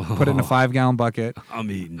brisket, put it in a 5-gallon bucket.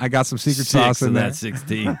 I'm eating. I got some secret sauce in there. That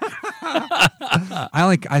 16.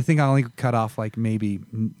 I think I only cut off like maybe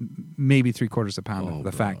 3/4 pound of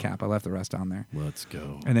the fat cap. I left the rest on there. Let's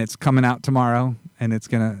go. And it's coming out tomorrow, and it's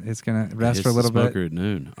gonna rest for a little bit. Smoker at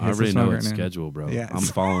noon. I already know its schedule, bro. Yes. I'm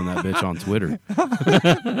following that bitch on Twitter.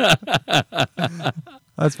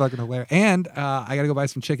 That's fucking hilarious. And I got to go buy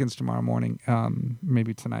some chickens tomorrow morning.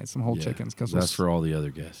 Maybe tonight, some whole chickens. Cause that's for all the other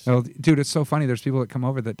guests. Oh, dude, it's so funny. There's people that come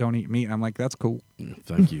over that don't eat meat. And I'm like, that's cool.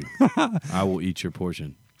 Thank you. I will eat your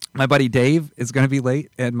portion. My buddy Dave is going to be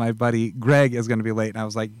late, and my buddy Greg is going to be late. And I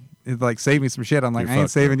was like, He's like, save me some shit. I'm like, You're I ain't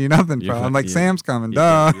fucked, saving you nothing, You're bro. I'm fucked, like, yeah. Sam's coming,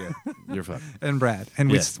 Yeah, duh. yeah. You're fucked. And Brad.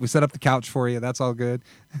 And Yeah. we set up the couch for you. That's all good.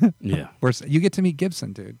 Yeah. You get to meet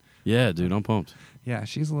Gibson, dude. Yeah, dude, I'm pumped. Yeah,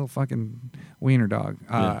 she's a little fucking wiener dog.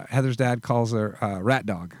 Yeah. Heather's dad calls her rat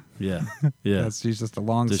dog. Yeah. Yeah. She's just a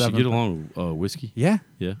long Does she 7. get along with whiskey? Yeah.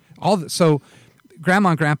 Yeah. So Grandma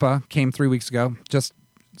and Grandpa came 3 weeks ago. Just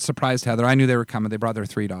surprised Heather. I knew they were coming. They brought their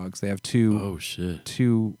 3 dogs. They have two. Oh, shit.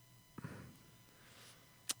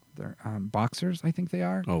 They're boxers, I think they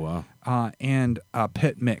are. Oh, wow. And a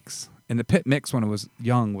pit mix. And the pit mix, when it was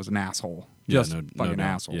young, was an asshole. Just no fucking doubt.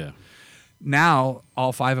 asshole. Yeah. Now,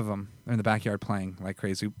 all 5 of them are in the backyard playing like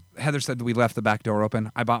crazy. Heather said that we left the back door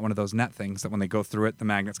open. I bought one of those net things that when they go through it, the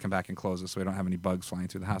magnets come back and close it, so we don't have any bugs flying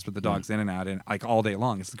through the house. But the dog's in and out, and like all day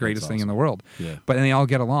long. It's the greatest thing in the world. Yeah. But they all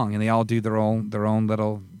get along, and they all do their own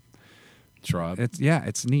little Tribe.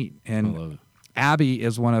 It's neat. I And love it. Abby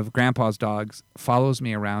is one of Grandpa's dogs. Follows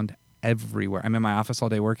me around everywhere. I'm in my office all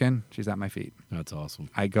day working. She's at my feet. That's awesome.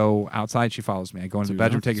 I go outside. She follows me. I go into Dude, the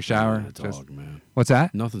bedroom, take a nothing's better shower. than a dog, man. What's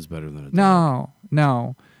that? Nothing's better than a dog.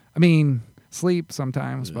 No. I mean, sleep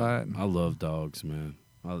sometimes, Yeah. but I love dogs, man.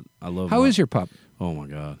 I love. How is your pup? Oh my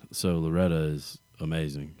god! So Loretta is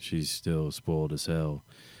amazing. She's still spoiled as hell.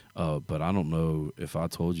 But I don't know if I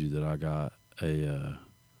told you that I got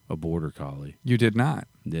a border collie. You did not.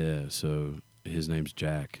 Yeah. So his name's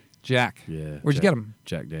Jack. Jack. Yeah. Where'd you get him?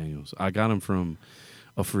 Jack Daniels. I got him from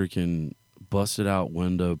a freaking busted out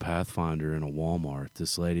window Pathfinder in a Walmart.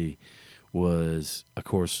 This lady was, of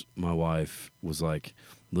course, my wife was like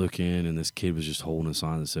looking, and this kid was just holding a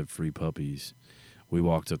sign that said free puppies. We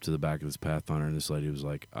walked up to the back of this Pathfinder, and this lady was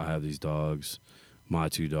like, I have these dogs, my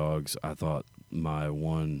 2 dogs. I thought my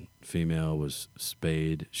one female was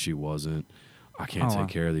spayed. She wasn't. I can't take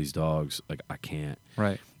care of these dogs. Like, I can't.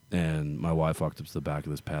 Right. And my wife walked up to the back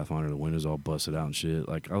of this Pathfinder. The windows all busted out and shit.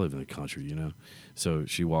 Like, I live in the country, you know. So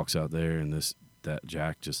she walks out there, and that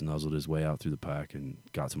Jack just nuzzled his way out through the pack and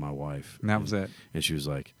got to my wife. And that was it. And she was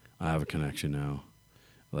like, I have a connection now.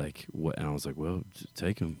 Like, what? And I was like, well,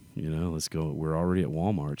 take him. You know, let's go. We're already at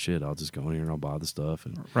Walmart. Shit, I'll just go in here and I'll buy the stuff.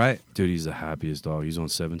 And Right. dude, he's the happiest dog. He's on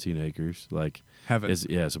 17 acres. Like, Heaven.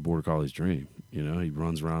 it's a border collie's dream. You know, he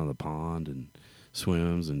runs around the pond and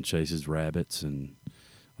swims and chases rabbits, and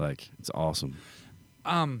like, it's awesome.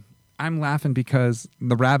 I'm laughing because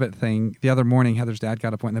the rabbit thing, the other morning, Heather's dad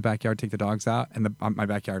got up, went in the backyard, take the dogs out, and my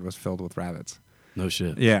backyard was filled with rabbits. No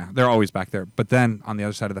shit. Yeah, they're always back there. But then on the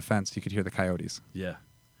other side of the fence, you could hear the coyotes. Yeah.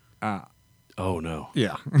 Oh, no.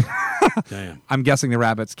 Yeah. Damn. I'm guessing the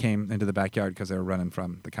rabbits came into the backyard because they were running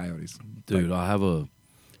from the coyotes. Dude, I have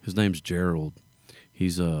his name's Gerald.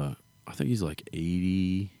 He's, I think he's like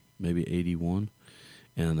 80, maybe 81.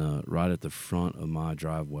 And right at the front of my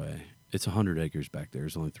driveway, it's 100 acres back there.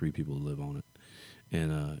 There's only 3 people who live on it.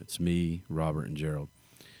 And it's me, Robert, and Gerald.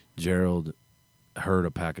 Gerald heard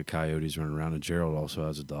a pack of coyotes running around, and Gerald also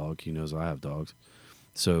has a dog. He knows I have dogs.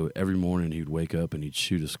 So every morning he'd wake up and he'd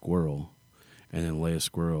shoot a squirrel and then lay a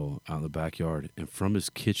squirrel out in the backyard. And from his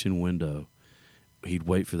kitchen window, he'd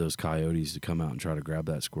wait for those coyotes to come out and try to grab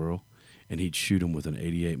that squirrel. And he'd shoot him with an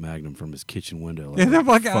 .88 Magnum from his kitchen window, like Get the a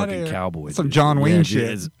fuck outta fucking here. cowboy. Some dude. John Wayne dude, shit.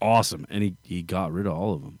 It's awesome, and he got rid of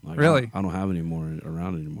all of them. Like, Really? I don't have any more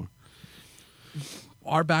around anymore.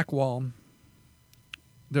 Our back wall,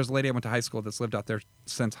 there's a lady I went to high school that's lived out there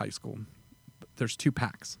since high school. There's 2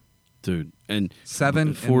 packs. Dude, and 7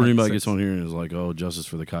 before and anybody 6. gets on here and is like, "Oh, justice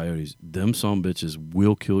for the coyotes," them some bitches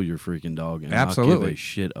will kill your freaking dog and not Absolutely. give a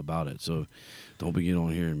shit about it. So don't be getting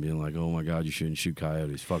on here and being like, "Oh my god, you shouldn't shoot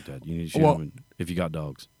coyotes." Fuck that. You need to shoot them if you got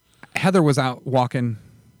dogs. Heather was out walking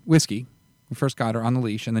Whiskey. We first got her on the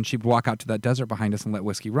leash, and then she'd walk out to that desert behind us and let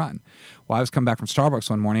Whiskey run. Well, I was coming back from Starbucks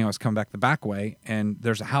one morning. I was coming back the back way, and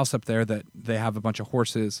there's a house up there that they have a bunch of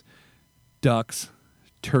horses, ducks,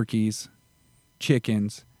 turkeys,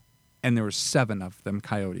 chickens, and there were 7 of them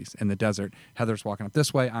coyotes in the desert. Heather's walking up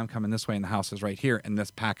this way, I'm coming this way, and the house is right here, and this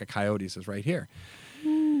pack of coyotes is right here.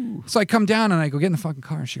 Ooh. So I come down, and I go, get in the fucking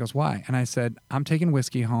car. And she goes, why? And I said, I'm taking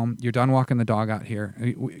Whiskey home. You're done walking the dog out here.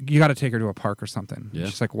 You got to take her to a park or something. Yeah.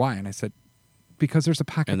 She's like, why? And I said, because there's a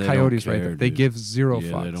pack And of they don't coyotes right care, there. They dude. give zero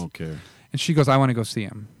fucks. They don't care. And she goes, I want to go see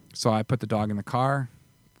him. So I put the dog in the car,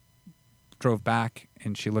 drove back,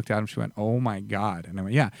 and she looked at him. She went, oh, my God. And I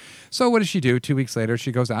went, yeah. So what does she do? 2 weeks later,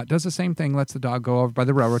 she goes out, does the same thing, lets the dog go over by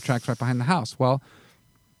the railroad tracks right behind the house. Well,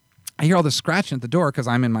 I hear all this scratching at the door because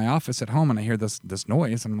I'm in my office at home, and I hear this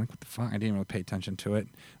noise. And I'm like, what the fuck? I didn't really pay attention to it,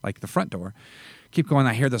 like the front door. Keep going.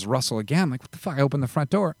 I hear this rustle again. I'm like, what the fuck? I open the front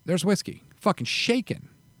door. There's Whiskey. Fucking shaking,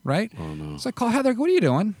 right? Oh, no. So I call Heather. What are you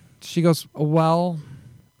doing? She goes, well,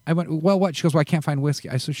 I went, well, what? She goes, well, I can't find Whiskey.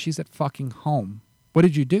 I said, she's at fucking home. what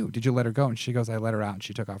did you do? Did you let her go? And she goes, I let her out, and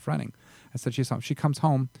she took off running. I said, she's home. She comes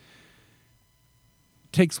home,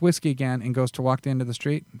 takes whiskey again, and goes to walk into the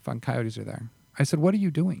street, and fucking coyotes are there. I said, what are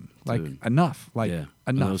you doing? Like, Dude. enough. Like, And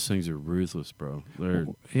enough. those things are ruthless, bro.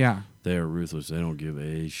 They are ruthless. They don't give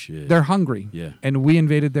a shit. They're hungry. Yeah. And we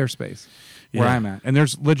invaded their space where Yeah. I'm at. And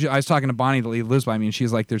there's legit, I was talking to Bonnie that lives by me, and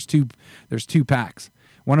she's like, there's two packs.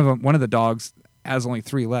 One of the dogs has only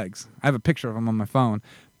 3 legs. I have a picture of them on my phone,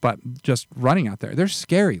 but just running out there. They're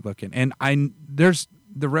scary looking. And there's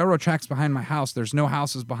the railroad tracks behind my house. There's no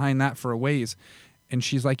houses behind that for a ways. And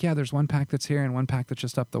she's like, yeah, there's one pack that's here and one pack that's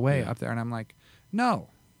just up the way up there. And I'm like, no.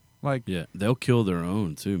 Like, yeah, they'll kill their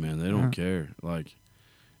own too, man. They don't care. Like,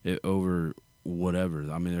 over whatever.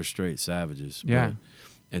 I mean, they're straight savages. Yeah.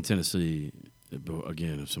 But in Tennessee,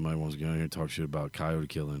 again, if somebody wants to get on here and talk shit about coyote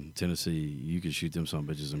killing, Tennessee, you can shoot them some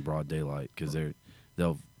bitches in broad daylight because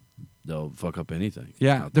they'll fuck up anything.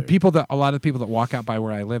 yeah, a lot of the people that walk out by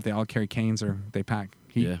where I live, they all carry canes or they pack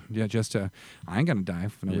heat. Yeah, just to, I ain't gonna die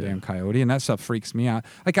from no damn coyote, and that stuff freaks me out.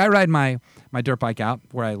 Like, I ride my dirt bike out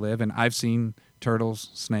where I live, and I've seen turtles,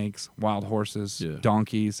 snakes, wild horses,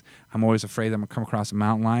 donkeys. I'm always afraid I'm gonna come across a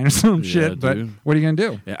mountain lion or some shit. But what are you gonna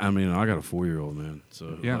do? Yeah, I mean, I got a 4-year-old, man,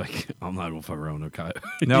 so like, I'm not gonna fuck around with no coyotes.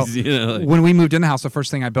 No. You know, like, when we moved in the house, the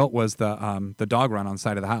first thing I built was the dog run on the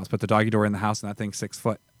side of the house. Put the doggy door in the house, and that thing's 6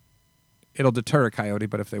 foot. It'll deter a coyote,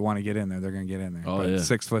 but if they want to get in there, they're gonna get in there. Oh, but yeah.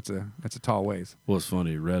 6 foot's it's a tall ways. well, it's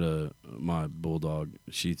funny. Retta, my bulldog,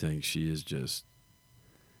 she thinks she is just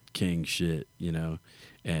king shit, you know.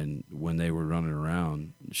 And when they were running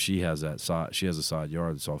around, she has a side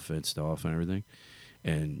yard that's all fenced off and everything.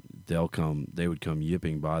 And they would come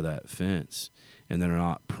yipping by that fence, and they're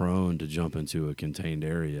not prone to jump into a contained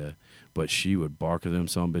area. But she would bark at them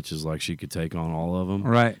some bitches like she could take on all of them.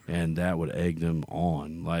 Right. And that would egg them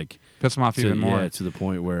on. Like, Piss them off even more. Yeah, to the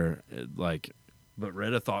point where, like, but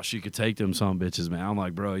Retta thought she could take them some bitches, man. I'm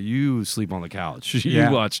like, bro, you sleep on the couch.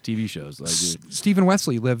 You watch TV shows. Like, Stephen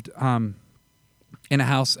Wesley lived in a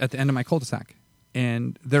house at the end of my cul-de-sac.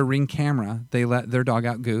 And their Ring camera, they let their dog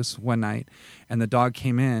out, Goose, one night, and the dog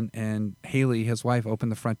came in, and Haley, his wife,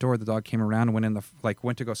 opened the front door. The dog came around and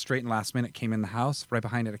went to go straight, and last minute came in the house. Right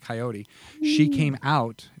behind it, a coyote. She came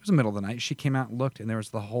out. It was the middle of the night. She came out and looked, and there was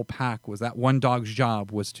the whole pack. Was that one dog's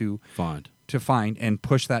job was to find and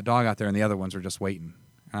push that dog out there, and the other ones were just waiting.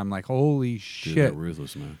 And I'm like, holy shit. Dude, they're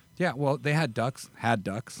ruthless, man. Yeah, well, they had ducks, had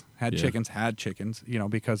chickens, you know,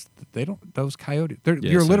 because they don't, those coyotes,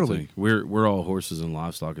 you're literally. Thing. We're all horses and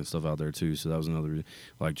livestock and stuff out there too, so that was another,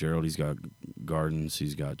 like Gerald, he's got gardens,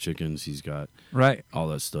 he's got chickens, he's got all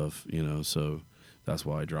that stuff, you know, so that's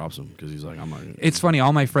why he drops them, because he's like, I'm not gonna. It's funny,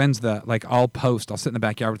 all my friends that, like, I'll sit in the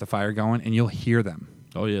backyard with the fire going, and you'll hear them.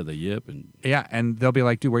 Oh yeah, they yip. And they'll be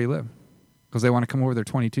like, dude, where you live? Because they want to come over their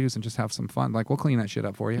 22s and just have some fun. Like, we'll clean that shit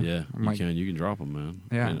up for you. Yeah, you can drop them, man.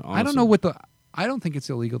 Yeah, and honestly, I don't know I don't think it's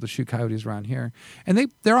illegal to shoot coyotes around here,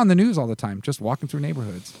 and they're on the news all the time, just walking through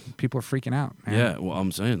neighborhoods. People are freaking out. Man. Yeah, well,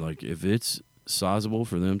 I'm saying, like, if it's sizable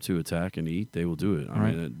for them to attack and eat, they will do it.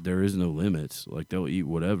 I mean, there is no limits. Like, they'll eat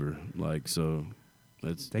whatever. Like, so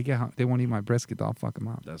they won't eat my brisket. I'll fuck them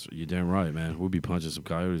up. You're damn right, man. We'll be punching some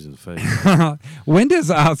coyotes in the face. When does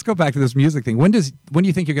let's go back to this music thing. When do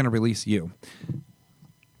you think you're going to release You?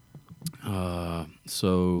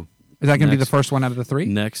 So is that going to be the first one out of the 3?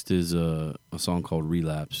 Next is a song called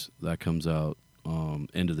Relapse that comes out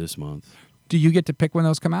end of this month. Do you get to pick when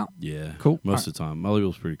those come out? Yeah, cool. Most of the time, my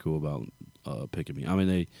label's pretty cool about picking me. I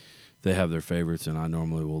mean, they have their favorites, and I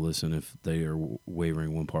normally will listen if they are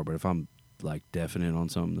wavering one part. But if I'm like definite on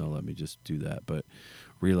something, they'll let me just do that. But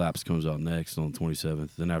Relapse comes out next on the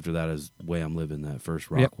 27th. Then after that is Way I'm Living, that first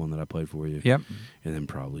rock one that I played for you. Yep. And then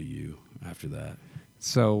probably You after that.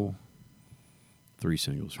 So 3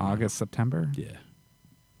 singles from August, September? Yeah.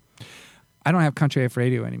 I don't have Country AF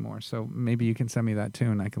Radio anymore, so maybe you can send me that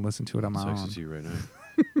tune. I can listen to it on my own. I'll text it to you right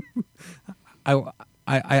now.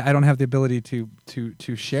 I don't have the ability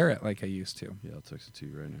to share it like I used to. Yeah, I'll text it to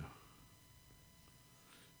you right now.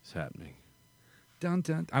 It's happening. Dun,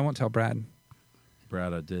 dun. I won't tell Brad.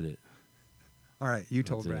 Brad, I did it. All right, you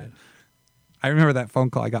told Brad. I remember that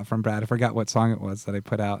phone call I got from Brad. I forgot what song it was that I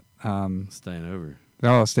put out. Staying Over.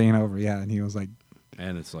 Oh, Staying Over, yeah. And he was like...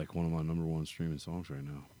 And it's like one of my number 1 streaming songs right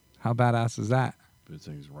now. How badass is that? This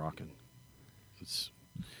thing's rocking. It's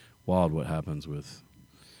wild what happens with,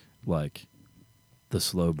 like, the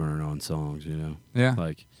slow burn on songs, you know? Yeah.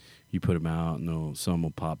 Like, you put them out, and some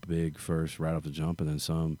will pop big first right off the jump, and then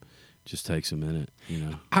some just takes a minute, you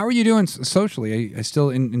know? How are you doing socially? Are you still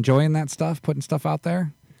enjoying that stuff, putting stuff out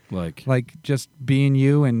there? Like just being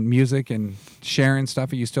you and music and sharing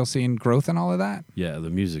stuff. Are you still seeing growth in all of that? Yeah, the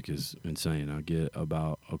music is insane. I get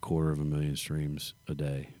about 250,000 streams a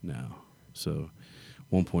day now. So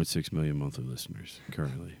 1.6 million monthly listeners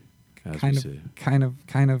currently. Kind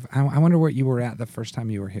of. I wonder what you were at the first time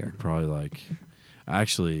you were here. Probably like,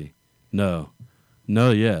 actually, no,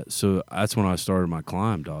 yet. So that's when I started my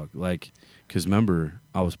climb, dog. Like, because remember,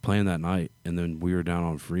 I was playing that night, and then we were down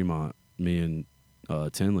on Fremont, me and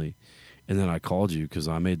Tinley, and then I called you because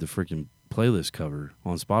I made the freaking playlist cover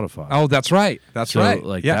on Spotify. Oh, that's right. That's right.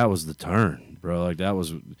 Like, yeah. that was the turn, bro. Like, that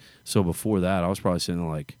was, so before that, I was probably sitting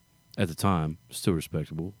like, at the time, still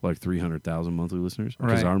respectable, like 300,000 monthly listeners.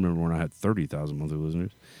 Because I remember when I had 30,000 monthly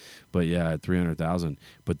listeners. But yeah, I had 300,000.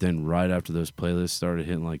 But then right after those playlists started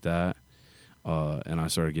hitting like that, and I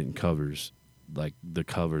started getting covers, like the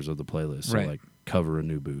covers of the playlist. So like cover a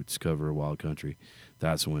New Boots, cover a Wild Country.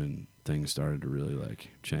 That's when things started to really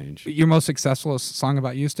like change. Your most successful song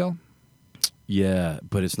about you still? Yeah,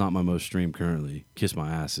 but it's not my most streamed currently. Kiss My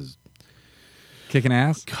Ass is kicking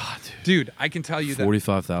ass. God, dude, I can tell you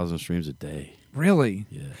 45,000 streams a day. Really?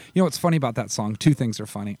 Yeah. You know what's funny about that song? Two things are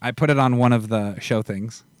funny. I put it on one of the show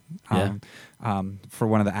things. For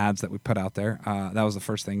one of the ads that we put out there. That was the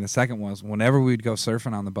first thing. The second was whenever we'd go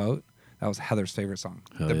surfing on the boat, that was Heather's favorite song.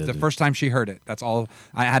 The first time she heard it, that's all.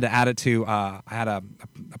 I had to add it to. I had a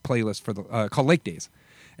playlist for the called Lake Days,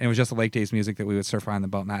 and it was just the Lake Days music that we would surf on the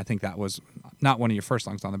boat. And I think that was not one of your first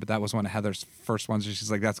songs on there, but that was one of Heather's first ones.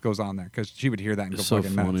 She's like, that goes on there because she would hear that and it's go so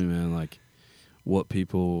fucking funny, nuts. man. Like what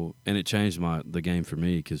people, and it changed the game for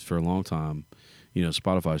me because for a long time, you know,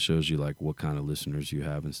 Spotify shows you like what kind of listeners you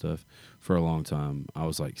have and stuff. For a long time, I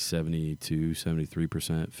was like 72,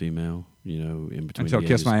 73% female, you know, in between until the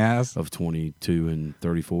Kiss ages My Ass of 22 and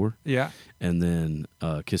 34. Yeah. And then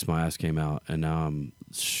Kiss My Ass came out, and now I'm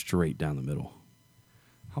straight down the middle.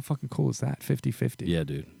 How fucking cool is that? 50-50. Yeah,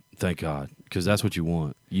 dude. Thank God, because that's what you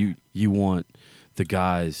want. You want the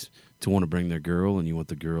guys to want to bring their girl, and you want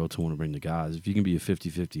the girl to want to bring the guys. If you can be a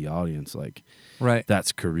 50-50 audience, like,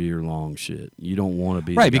 that's career-long shit. You don't want to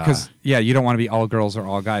be the guy. Because, you don't want to be all girls or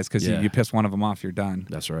all guys, because you piss one of them off, you're done.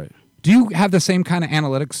 That's right. Do you have the same kind of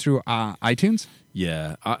analytics through iTunes?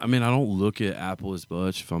 Yeah. I mean, I don't look at Apple as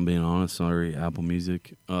much, if I'm being honest. Sorry, Apple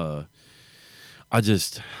Music. I've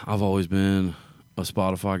always been a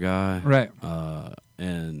Spotify guy. Right.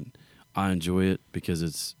 And I enjoy it because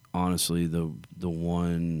it's honestly the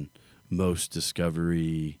one most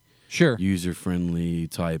discovery, user-friendly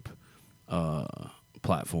type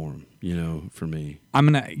platform, you know, for me.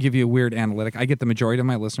 I'm going to give you a weird analytic. I get the majority of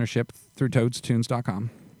my listenership through toadstunes.com.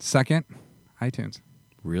 Second, iTunes.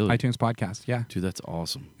 Really? iTunes podcast, yeah. Dude, that's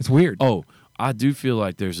awesome. It's weird. Oh, I do feel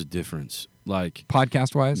like there's a difference. Like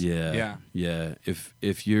podcast-wise? Yeah.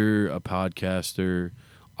 If you're a podcaster,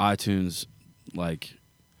 iTunes, like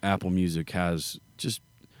Apple Music has just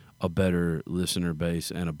a better listener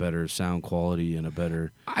base and a better sound quality and a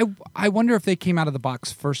better... I wonder if they came out of the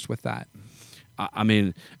box first with that. I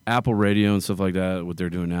mean, Apple Radio and stuff like that, what they're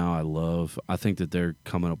doing now, I love. I think that they're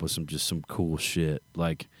coming up with some cool shit.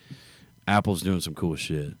 Like, Apple's doing some cool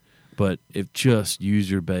shit. But if just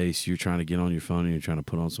user base, you're trying to get on your phone and you're trying to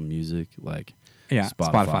put on some music, like,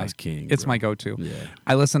 Spotify's king. It's bro. my go-to. Yeah.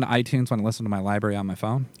 I listen to iTunes when I listen to my library on my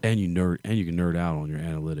phone. And you can nerd out on your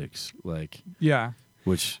analytics, like,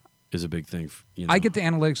 which is a big thing. You know. I get the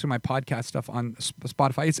analytics for my podcast stuff on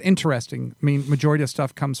Spotify. It's interesting. I mean, majority of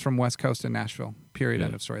stuff comes from West Coast and Nashville. Period.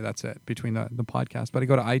 End of story. That's it between the podcast. But I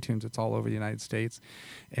go to iTunes. It's all over the United States,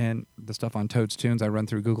 and the stuff on Toad's Tunes I run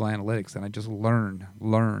through Google Analytics, and I just learn,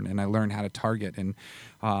 and I learn how to target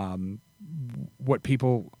and what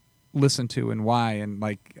people listen to and why, and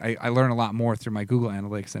like I learn a lot more through my Google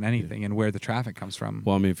Analytics than anything, and where the traffic comes from.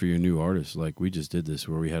 Well, I mean, for your new artists, like we just did this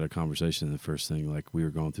where we had a conversation. The first thing, like we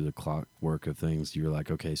were going through the clockwork of things. You were like,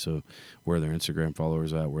 okay, so where are their Instagram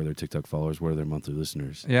followers at? Where are their TikTok followers? Where are their monthly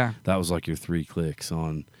listeners? Yeah, that was like your 3 clicks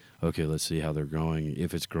on. Okay, let's see how they're growing.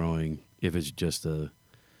 If it's growing, if it's just a,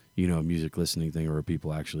 you know, a music listening thing, or are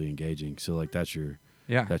people actually engaging? So like that's your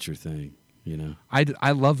thing. You know,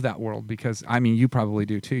 I love that world because I mean you probably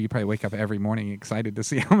do too. You probably wake up every morning excited to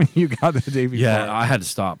see how many you got the day before. Yeah, I had to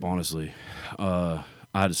stop honestly. I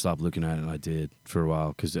had to stop looking at it, and I did for a while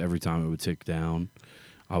because every time it would tick down,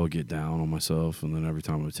 I would get down on myself, and then every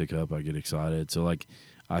time it would tick up, I get excited. So like,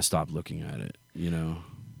 I stopped looking at it. You know,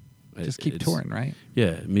 just keep touring, right?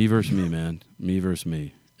 Yeah, me versus me, man. Me versus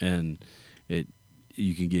me, and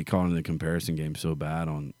you can get caught in the comparison game so bad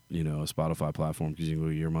on, you know, a Spotify platform because you can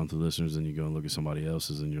look at your monthly listeners and you go and look at somebody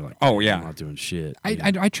else's and you're like, oh yeah, I'm not doing shit.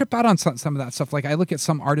 I trip out on some of that stuff. Like I look at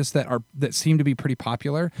some artists that seem to be pretty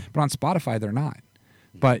popular, but on Spotify they're not.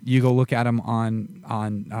 but you go look at them on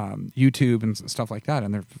YouTube and stuff like that,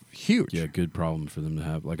 and they're huge. Yeah, good problem for them to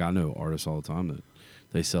have. Like, I know artists all the time that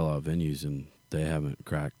they sell out venues and they haven't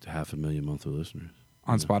cracked 500,000 monthly listeners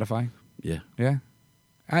On Spotify? Yeah. Yeah.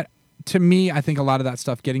 To me, I think a lot of that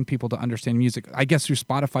stuff, getting people to understand music, I guess through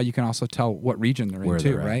Spotify, you can also tell what region they're Where in too,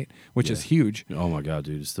 they're at. right? Which is huge. Oh my God,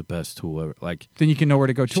 dude, it's the best tool ever. Like, Then you can know where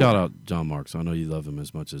to go tour. shout out John Marks. I know you love him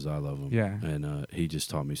as much as I love him. Yeah. And he just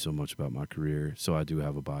taught me so much about my career. So I do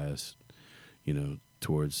have a bias,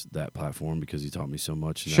 towards that platform because he taught me so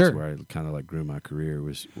much. And Sure. that's where I kind of like grew my career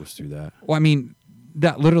was through that. Well, I mean,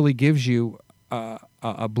 that literally gives you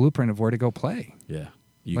a blueprint of where to go play. Yeah.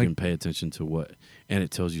 You Like- can pay attention to what, and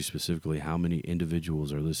it tells you specifically how many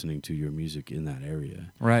individuals are listening to your music in that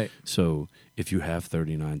area. Right. So if you have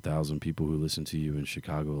 39,000 people who listen to you in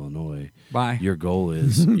Chicago, Illinois, Bye. your goal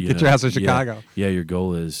is Get your ass to Chicago. Yeah, your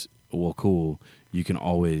goal is, well, cool. You can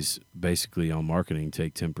always basically on marketing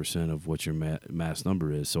take 10% of what your mass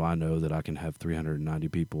number is. So I know that I can have 390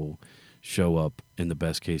 people show up in the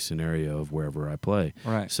best case scenario of wherever I play.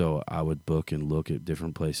 Right. So I would book and look at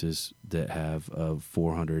different places that have a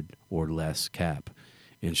 400 or less cap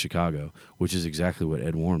in Chicago, which is exactly what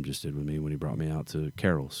Ed Warm just did with me when he brought me out to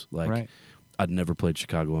Carol's. Like, Right. I'd never played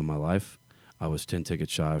Chicago in my life. I was 10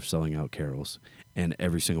 tickets shy of selling out Carol's, and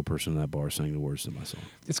every single person in that bar sang the words to my song.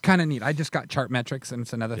 It's kind of neat. I just got chart metrics, and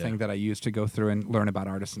it's another Yeah. thing that I use to go through and learn about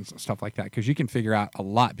artists and stuff like that, because you can figure out a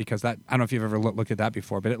lot, because that, I don't know if you've ever looked at that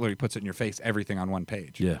before, but it literally puts it in your face, everything on one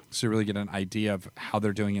page. Yeah. So you really get an idea of how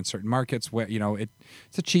they're doing in certain markets, where,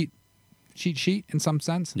 it's a cheat sheet in some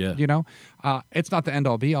sense. Yeah. It's not the end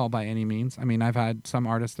all be all by any means. I mean, I've had some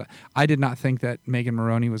artists that I did not think that Megan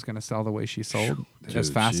Maroney was going to sell the way she sold as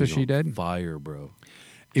Dude, fast as she's she on did. Fire, bro.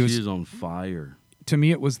 It was- She is on fire. To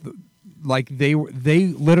me, it was they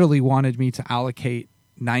literally wanted me to allocate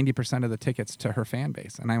 90% of the tickets to her fan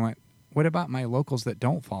base, and I went, what about my locals that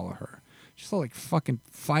don't follow her? She sold like fucking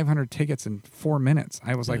 500 tickets in 4 minutes.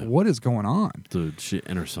 I was like, Yeah. what is going on? Dude,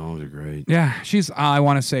 and her songs are great. Yeah, she's. I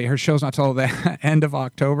want to say her show's not till the end of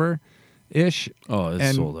October, ish. Oh, it's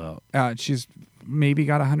And, sold out. She's maybe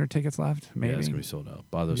got 100 tickets left. Maybe. Yeah, it's gonna be sold out.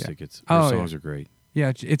 Buy those Yeah. tickets. Her Oh, songs yeah. are great.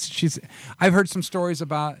 Yeah, she's. I've heard some stories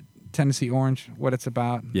about Tennessee Orange, what it's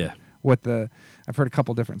about. Yeah. I've heard a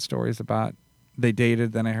couple different stories about they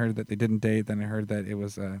dated. Then I heard that they didn't date. Then I heard that it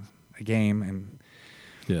was a game and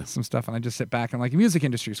Yeah. some stuff. And I just sit back and like, the music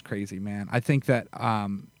industry is crazy, man. I think that I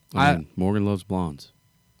mean, Morgan loves blondes.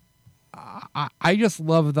 I just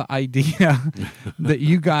love the idea that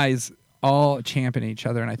you guys all champion each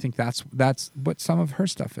other, and I think that's what some of her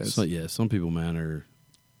stuff is. So, yeah, some people, man,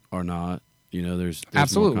 are not. There's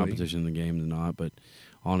Absolutely. more competition in the game than not. But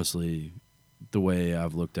honestly, the way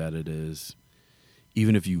I've looked at it is,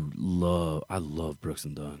 even if I love Brooks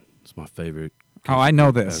and Dunn. It's my favorite. Oh, I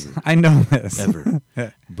know this. Ever. I know this. Ever.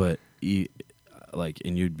 But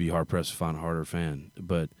and you'd be hard pressed to find a harder fan.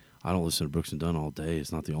 But I don't listen to Brooks and Dunn all day.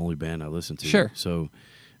 It's not the only band I listen to. Sure. So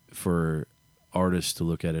for artists to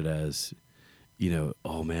look at it as,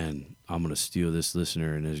 oh man, I'm gonna steal this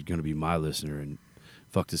listener and it's gonna be my listener and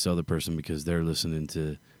fuck this other person because they're listening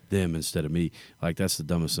to them instead of me. Like, that's the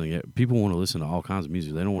dumbest thing. People want to listen to all kinds of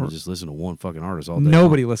music. They don't want to just listen to one fucking artist all day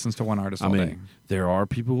Nobody long. listens to one artist all day. There are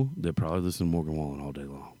people that probably listen to Morgan Wallen all day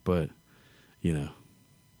long, but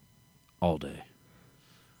all day.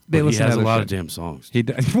 They But he listen has to a other lot shit. of damn songs. He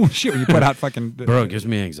does. Well, shit, when you put out fucking Bro, it gives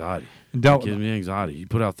me anxiety. Don't- It gives me anxiety. He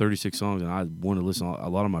put out 36 songs, and I wanted to listen. A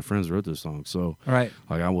lot of my friends wrote those songs, so Right.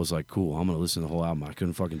 like I was like, cool, I'm gonna listen to the whole album. I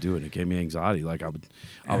couldn't fucking do it. And it gave me anxiety. Like I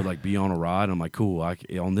would like be on a ride. And I'm like, cool.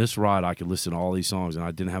 On this ride, I could listen to all these songs, and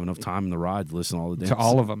I didn't have enough time in the ride to listen to all the damn To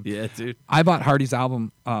all of songs. them. Yeah, dude. I bought Hardy's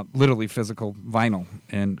album, literally physical vinyl,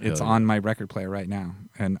 and it's Hell yeah. on my record player right now.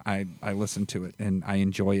 And I listen to it, and I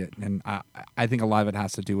enjoy it. And I think a lot of it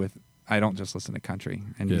has to do with I don't just listen to country,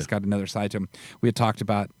 and Yeah. he's got another side to him. We had talked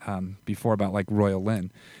about before about like Royal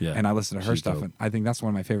Lynn, Yeah. and I listen to her She's stuff, dope. and I think that's one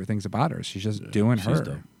of my favorite things about her. Is she's just doing she's her.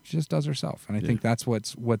 dope. She just does herself, and I Yeah. think that's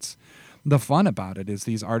what's the fun about it is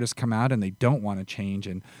these artists come out and they don't want to change.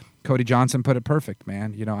 And Cody Johnson put it perfect,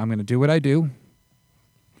 man. I'm going to do what I do.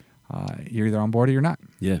 You're either on board or you're not.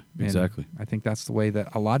 Yeah, And exactly. I think that's the way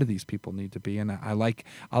that a lot of these people need to be, and I like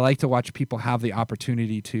to watch people have the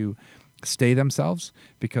opportunity to stay themselves,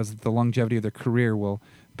 because the longevity of their career will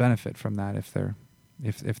benefit from that if they're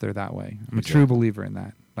that way. I'm a true Exactly. believer in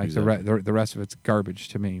that. Like Exactly. the rest of it's garbage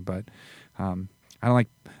to me, but I don't like.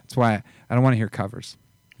 That's why I don't want to hear covers.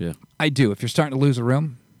 Yeah, I do. If you're starting to lose a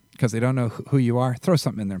room because they don't know who you are, throw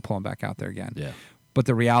something in there and pull them back out there again. yeah. But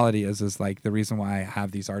the reality is like the reason why I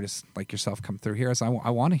have these artists like yourself come through here is I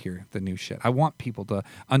want to hear the new shit. I want people to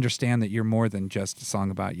understand that you're more than just a song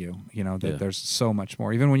about you. You know, that there's so much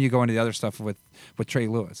more. Even when you go into the other stuff with Trey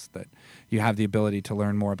Lewis, that you have the ability to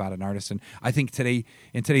learn more about an artist. And I think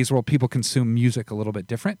in today's world, people consume music a little bit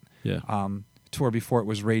different. Yeah. To where before it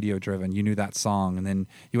was radio driven. You knew that song, and then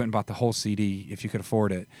you went and bought the whole CD if you could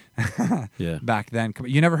afford it. Yeah. Back then,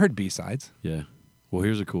 you never heard B-sides. Yeah. Well,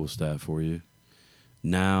 here's a cool stat for you.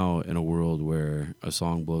 Now, in a world where a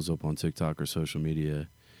song blows up on TikTok or social media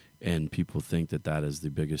and people think that is the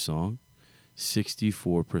biggest song,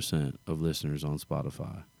 64% of listeners on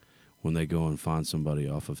Spotify, when they go and find somebody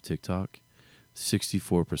off of TikTok,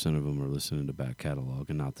 64% of them are listening to back catalog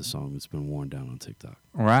and not the song that's been worn down on TikTok.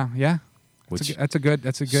 Wow, yeah. That's a good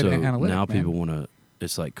analytic. Now people want to,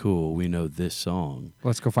 it's like, cool, we know this song.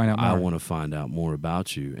 Let's go find out more. I want to find out more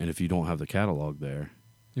about you. And if you don't have the catalog there,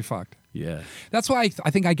 you're fucked. Yeah. That's why I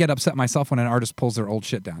think I get upset myself when an artist pulls their old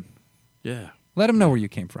shit down. Yeah. Let them know where you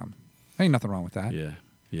came from. There ain't nothing wrong with that. Yeah.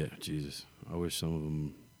 Yeah. Jesus. I wish some of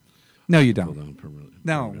them. No, you don't. Pull down permanently.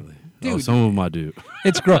 No. Permanently. Dude. Oh, some of them I do.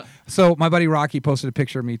 It's gross. So my buddy Rocky posted a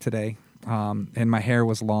picture of me today, and my hair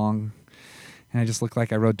was long, and I just looked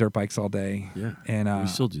like I rode dirt bikes all day. Yeah. And we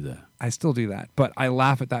still do that. I still do that. But I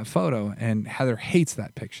laugh at that photo, and Heather hates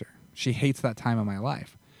that picture. She hates that time of my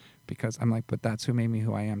life. Because I'm like, but that's who made me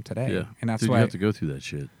who I am today. Yeah. And that's Dude, why you have to go through that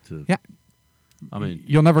shit. Yeah. I mean,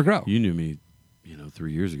 you'll never grow. You knew me,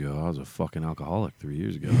 3 years ago. I was a fucking alcoholic 3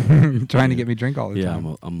 years ago. Trying to get me drink all the time.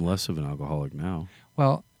 Yeah, I'm less of an alcoholic now.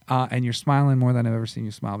 Well, and you're smiling more than I've ever seen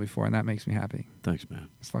you smile before, and that makes me happy. Thanks, man.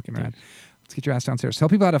 It's fucking rad. Let's get your ass downstairs. Tell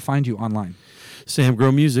people how to find you online. Sam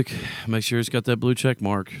Grow Music. Make sure it's got that blue check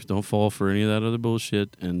mark. Don't fall for any of that other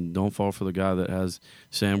bullshit, and don't fall for the guy that has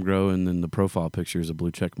Sam Grow and then the profile picture is a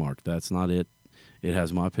blue check mark. That's not it. It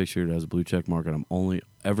has my picture. It has a blue check mark, and I'm only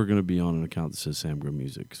ever going to be on an account that says Sam Grow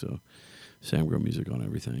Music. So, Sam Grow Music on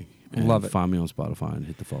everything. And love it. Find me on Spotify and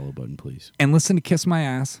hit the follow button, please. And listen to Kiss My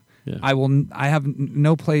Ass. Yeah. I have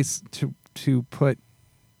no place to put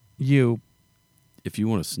you. If you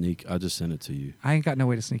want to sneak, I'll just send it to you. I ain't got no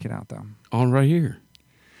way to sneak it out, though. On right here.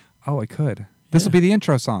 Oh, I could. This will be the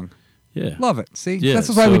intro song. Yeah. Love it. See? Yeah, this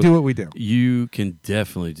is why we do what we do. You can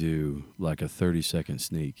definitely do like a 30-second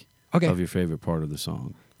sneak of your favorite part of the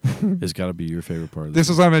song. It's got to be your favorite part of the This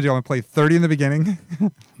song. is what I'm going to do. I'm going to play 30 in the beginning.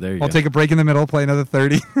 There you go. I'll take a break in the middle, play another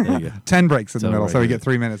 30. There you go. 10 breaks in the middle, right so we here. get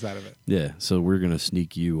 3 minutes out of it. Yeah, so we're going to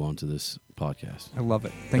sneak you onto this podcast. I love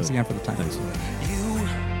it. Thanks again for the time. Thanks.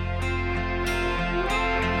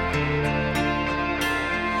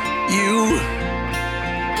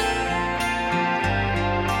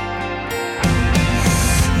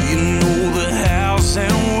 You know the house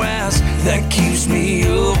and west that keeps me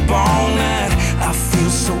up all night. I feel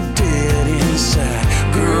so dead inside.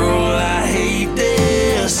 Girl, I hate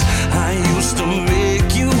this. I used to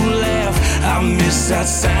make you laugh. I miss that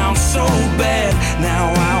sound so bad.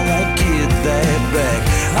 Now I won't get that back.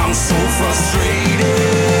 I'm so frustrated.